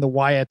between the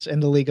Wyatts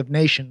and the League of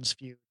Nations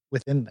feud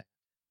within that.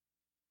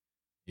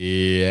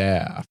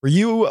 Yeah. For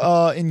you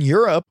in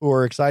Europe who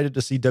are excited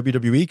to see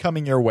WWE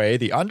coming your way,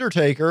 The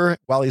Undertaker,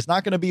 while he's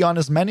not going to be on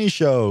as many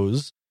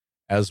shows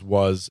as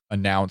was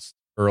announced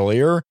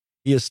earlier,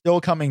 he is still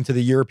coming to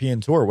the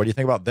European tour. What do you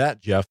think about that,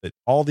 Jeff? That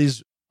all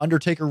these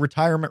Undertaker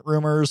retirement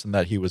rumors and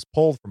that he was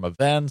pulled from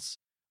events.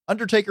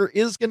 Undertaker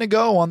is going to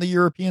go on the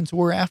European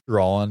tour after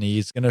all, and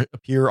he's going to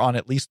appear on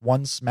at least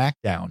one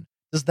SmackDown.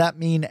 Does that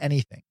mean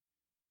anything?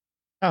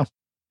 Oh,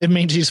 it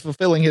means he's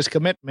fulfilling his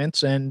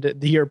commitments, and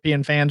the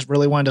European fans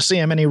really wanted to see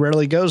him, and he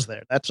rarely goes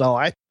there. That's all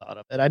I thought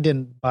of it. I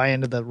didn't buy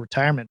into the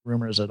retirement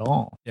rumors at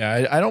all.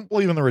 Yeah, I don't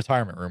believe in the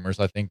retirement rumors.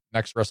 I think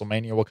next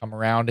WrestleMania will come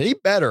around. He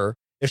better.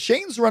 If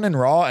Shane's running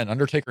Raw and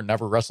Undertaker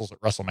never wrestles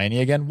at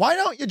WrestleMania again, why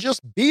don't you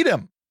just beat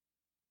him?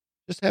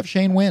 Just have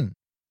Shane win.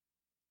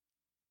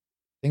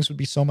 Things would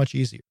be so much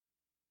easier.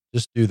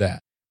 Just do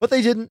that. But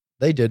they didn't.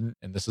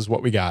 And this is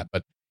what we got.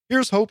 But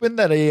here's hoping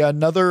that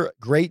another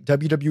great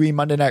WWE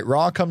Monday Night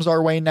Raw comes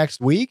our way next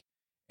week.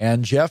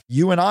 And Jeff,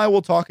 you and I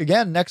will talk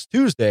again next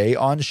Tuesday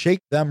on Shake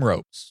Them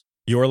Ropes.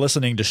 You're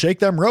listening to Shake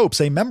Them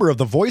Ropes, a member of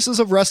the Voices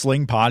of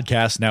Wrestling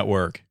podcast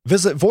network.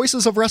 Visit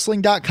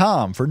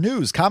voicesofwrestling.com for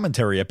news,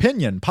 commentary,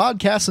 opinion,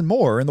 podcasts, and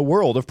more in the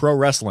world of pro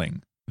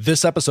wrestling.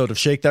 This episode of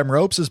Shake Them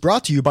Ropes is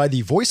brought to you by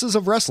the Voices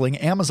of Wrestling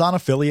Amazon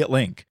affiliate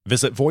link.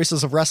 Visit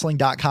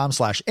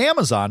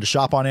voicesofwrestling.com/Amazon to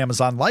shop on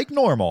Amazon like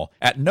normal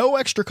at no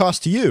extra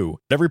cost to you.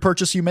 Every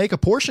purchase you make, a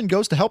portion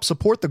goes to help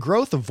support the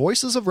growth of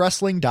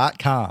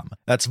voicesofwrestling.com.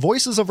 That's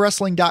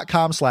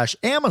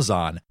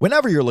voicesofwrestling.com/Amazon.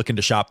 Whenever you're looking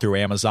to shop through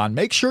Amazon,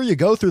 make sure you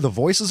go through the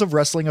Voices of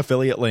Wrestling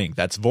affiliate link.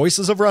 That's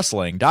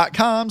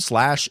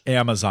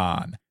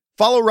voicesofwrestling.com/Amazon.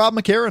 Follow Rob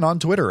McCarran on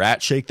Twitter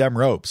at Shake Them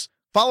Ropes.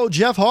 Follow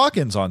Jeff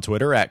Hawkins on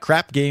Twitter at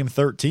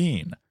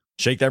CrapGame13.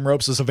 Shake Them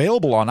Ropes is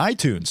available on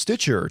iTunes,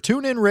 Stitcher,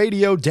 TuneIn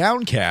Radio,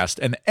 Downcast,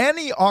 and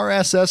any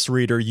RSS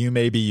reader you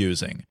may be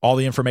using. All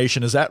the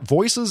information is at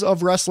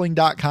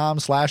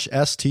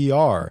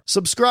voicesofwrestling.com/STR.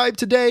 Subscribe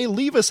today,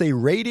 leave us a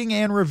rating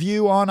and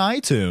review on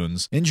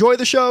iTunes. Enjoy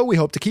the show. We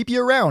hope to keep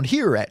you around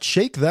here at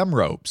Shake Them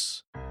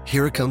Ropes.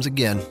 Here it comes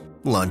again.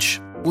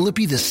 Lunch. Will it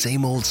be the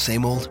same old,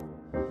 same old?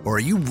 Or are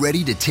you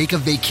ready to take a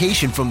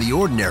vacation from the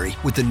ordinary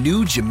with the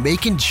new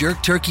Jamaican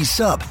Jerk Turkey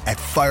Sub at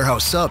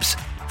Firehouse Subs?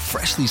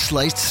 Freshly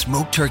sliced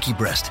smoked turkey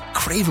breast,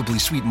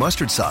 craveably sweet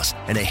mustard sauce,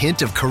 and a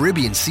hint of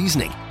Caribbean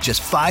seasoning.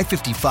 Just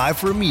 $5.55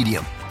 for a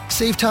medium.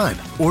 Save time.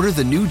 Order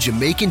the new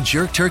Jamaican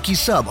Jerk Turkey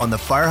Sub on the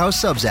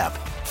Firehouse Subs app.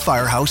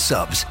 Firehouse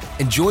Subs.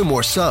 Enjoy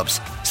more subs.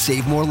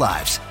 Save more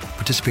lives.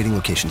 Participating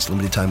locations.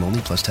 Limited time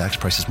only, plus tax.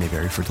 Prices may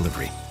vary for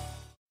delivery.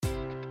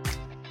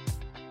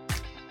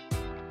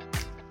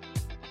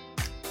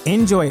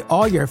 Enjoy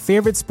all your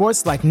favorite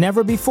sports like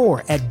never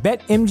before at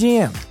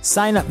BetMGM.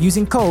 Sign up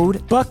using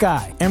code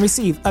Buckeye and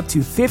receive up to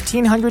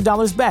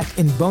 $1,500 back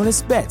in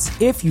bonus bets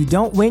if you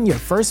don't win your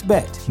first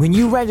bet. When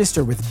you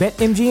register with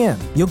BetMGM,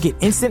 you'll get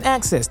instant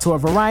access to a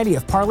variety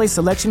of parlay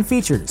selection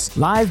features,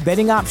 live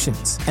betting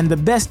options, and the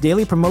best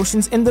daily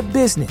promotions in the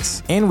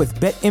business. And with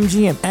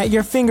BetMGM at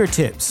your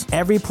fingertips,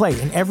 every play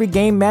and every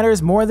game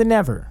matters more than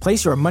ever.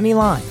 Place your money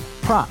line,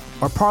 prop,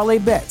 or parlay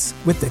bets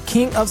with the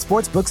king of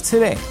sportsbooks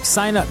today.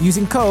 Sign up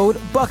using code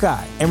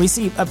Buckeye and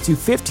receive up to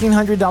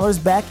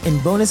 $1,500 back in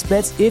bonus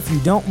bets if you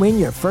don't win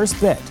your first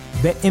bet.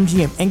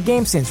 BetMGM and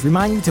GameSense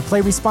remind you to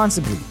play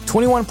responsibly.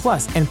 21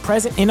 plus and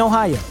present in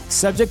Ohio,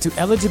 subject to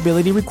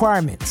eligibility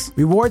requirements.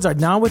 Rewards are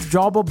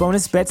non-withdrawable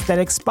bonus bets that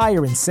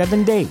expire in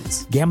 7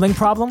 days. Gambling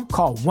problem?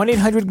 Call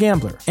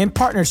 1-800-GAMBLER in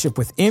partnership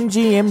with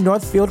MGM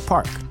Northfield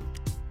Park.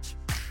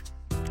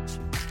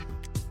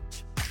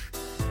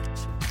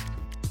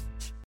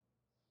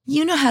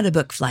 You know how to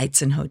book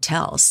flights and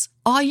hotels.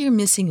 All you're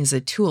missing is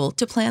a tool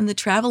to plan the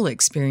travel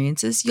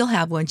experiences you'll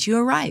have once you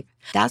arrive.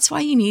 That's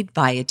why you need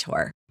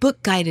Viator.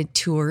 Book guided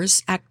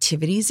tours,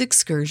 activities,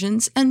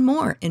 excursions, and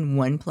more in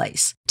one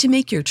place to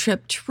make your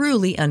trip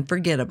truly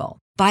unforgettable.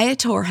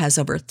 Viator has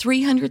over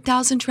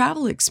 300,000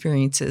 travel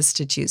experiences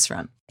to choose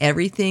from.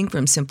 Everything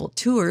from simple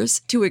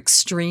tours to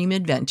extreme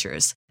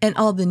adventures and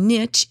all the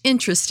niche,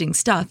 interesting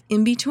stuff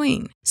in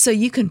between. So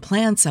you can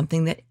plan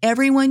something that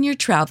everyone you're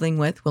traveling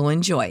with will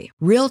enjoy.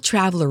 Real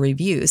traveler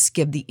reviews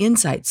give the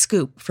inside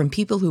scoop from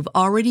people who've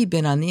already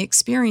been on the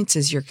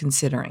experiences you're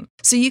considering.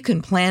 So you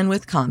can plan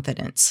with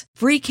confidence.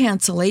 Free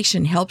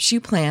cancellation helps you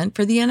plan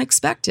for the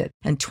unexpected.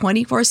 And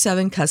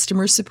 24/7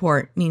 customer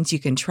support means you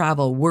can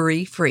travel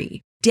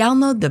worry-free.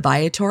 Download the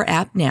Viator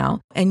app now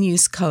and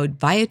use code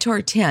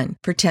Viator10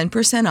 for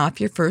 10%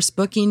 off your first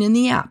booking in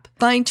the app.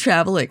 Find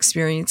travel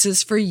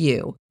experiences for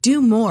you.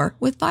 Do more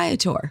with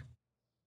Viator.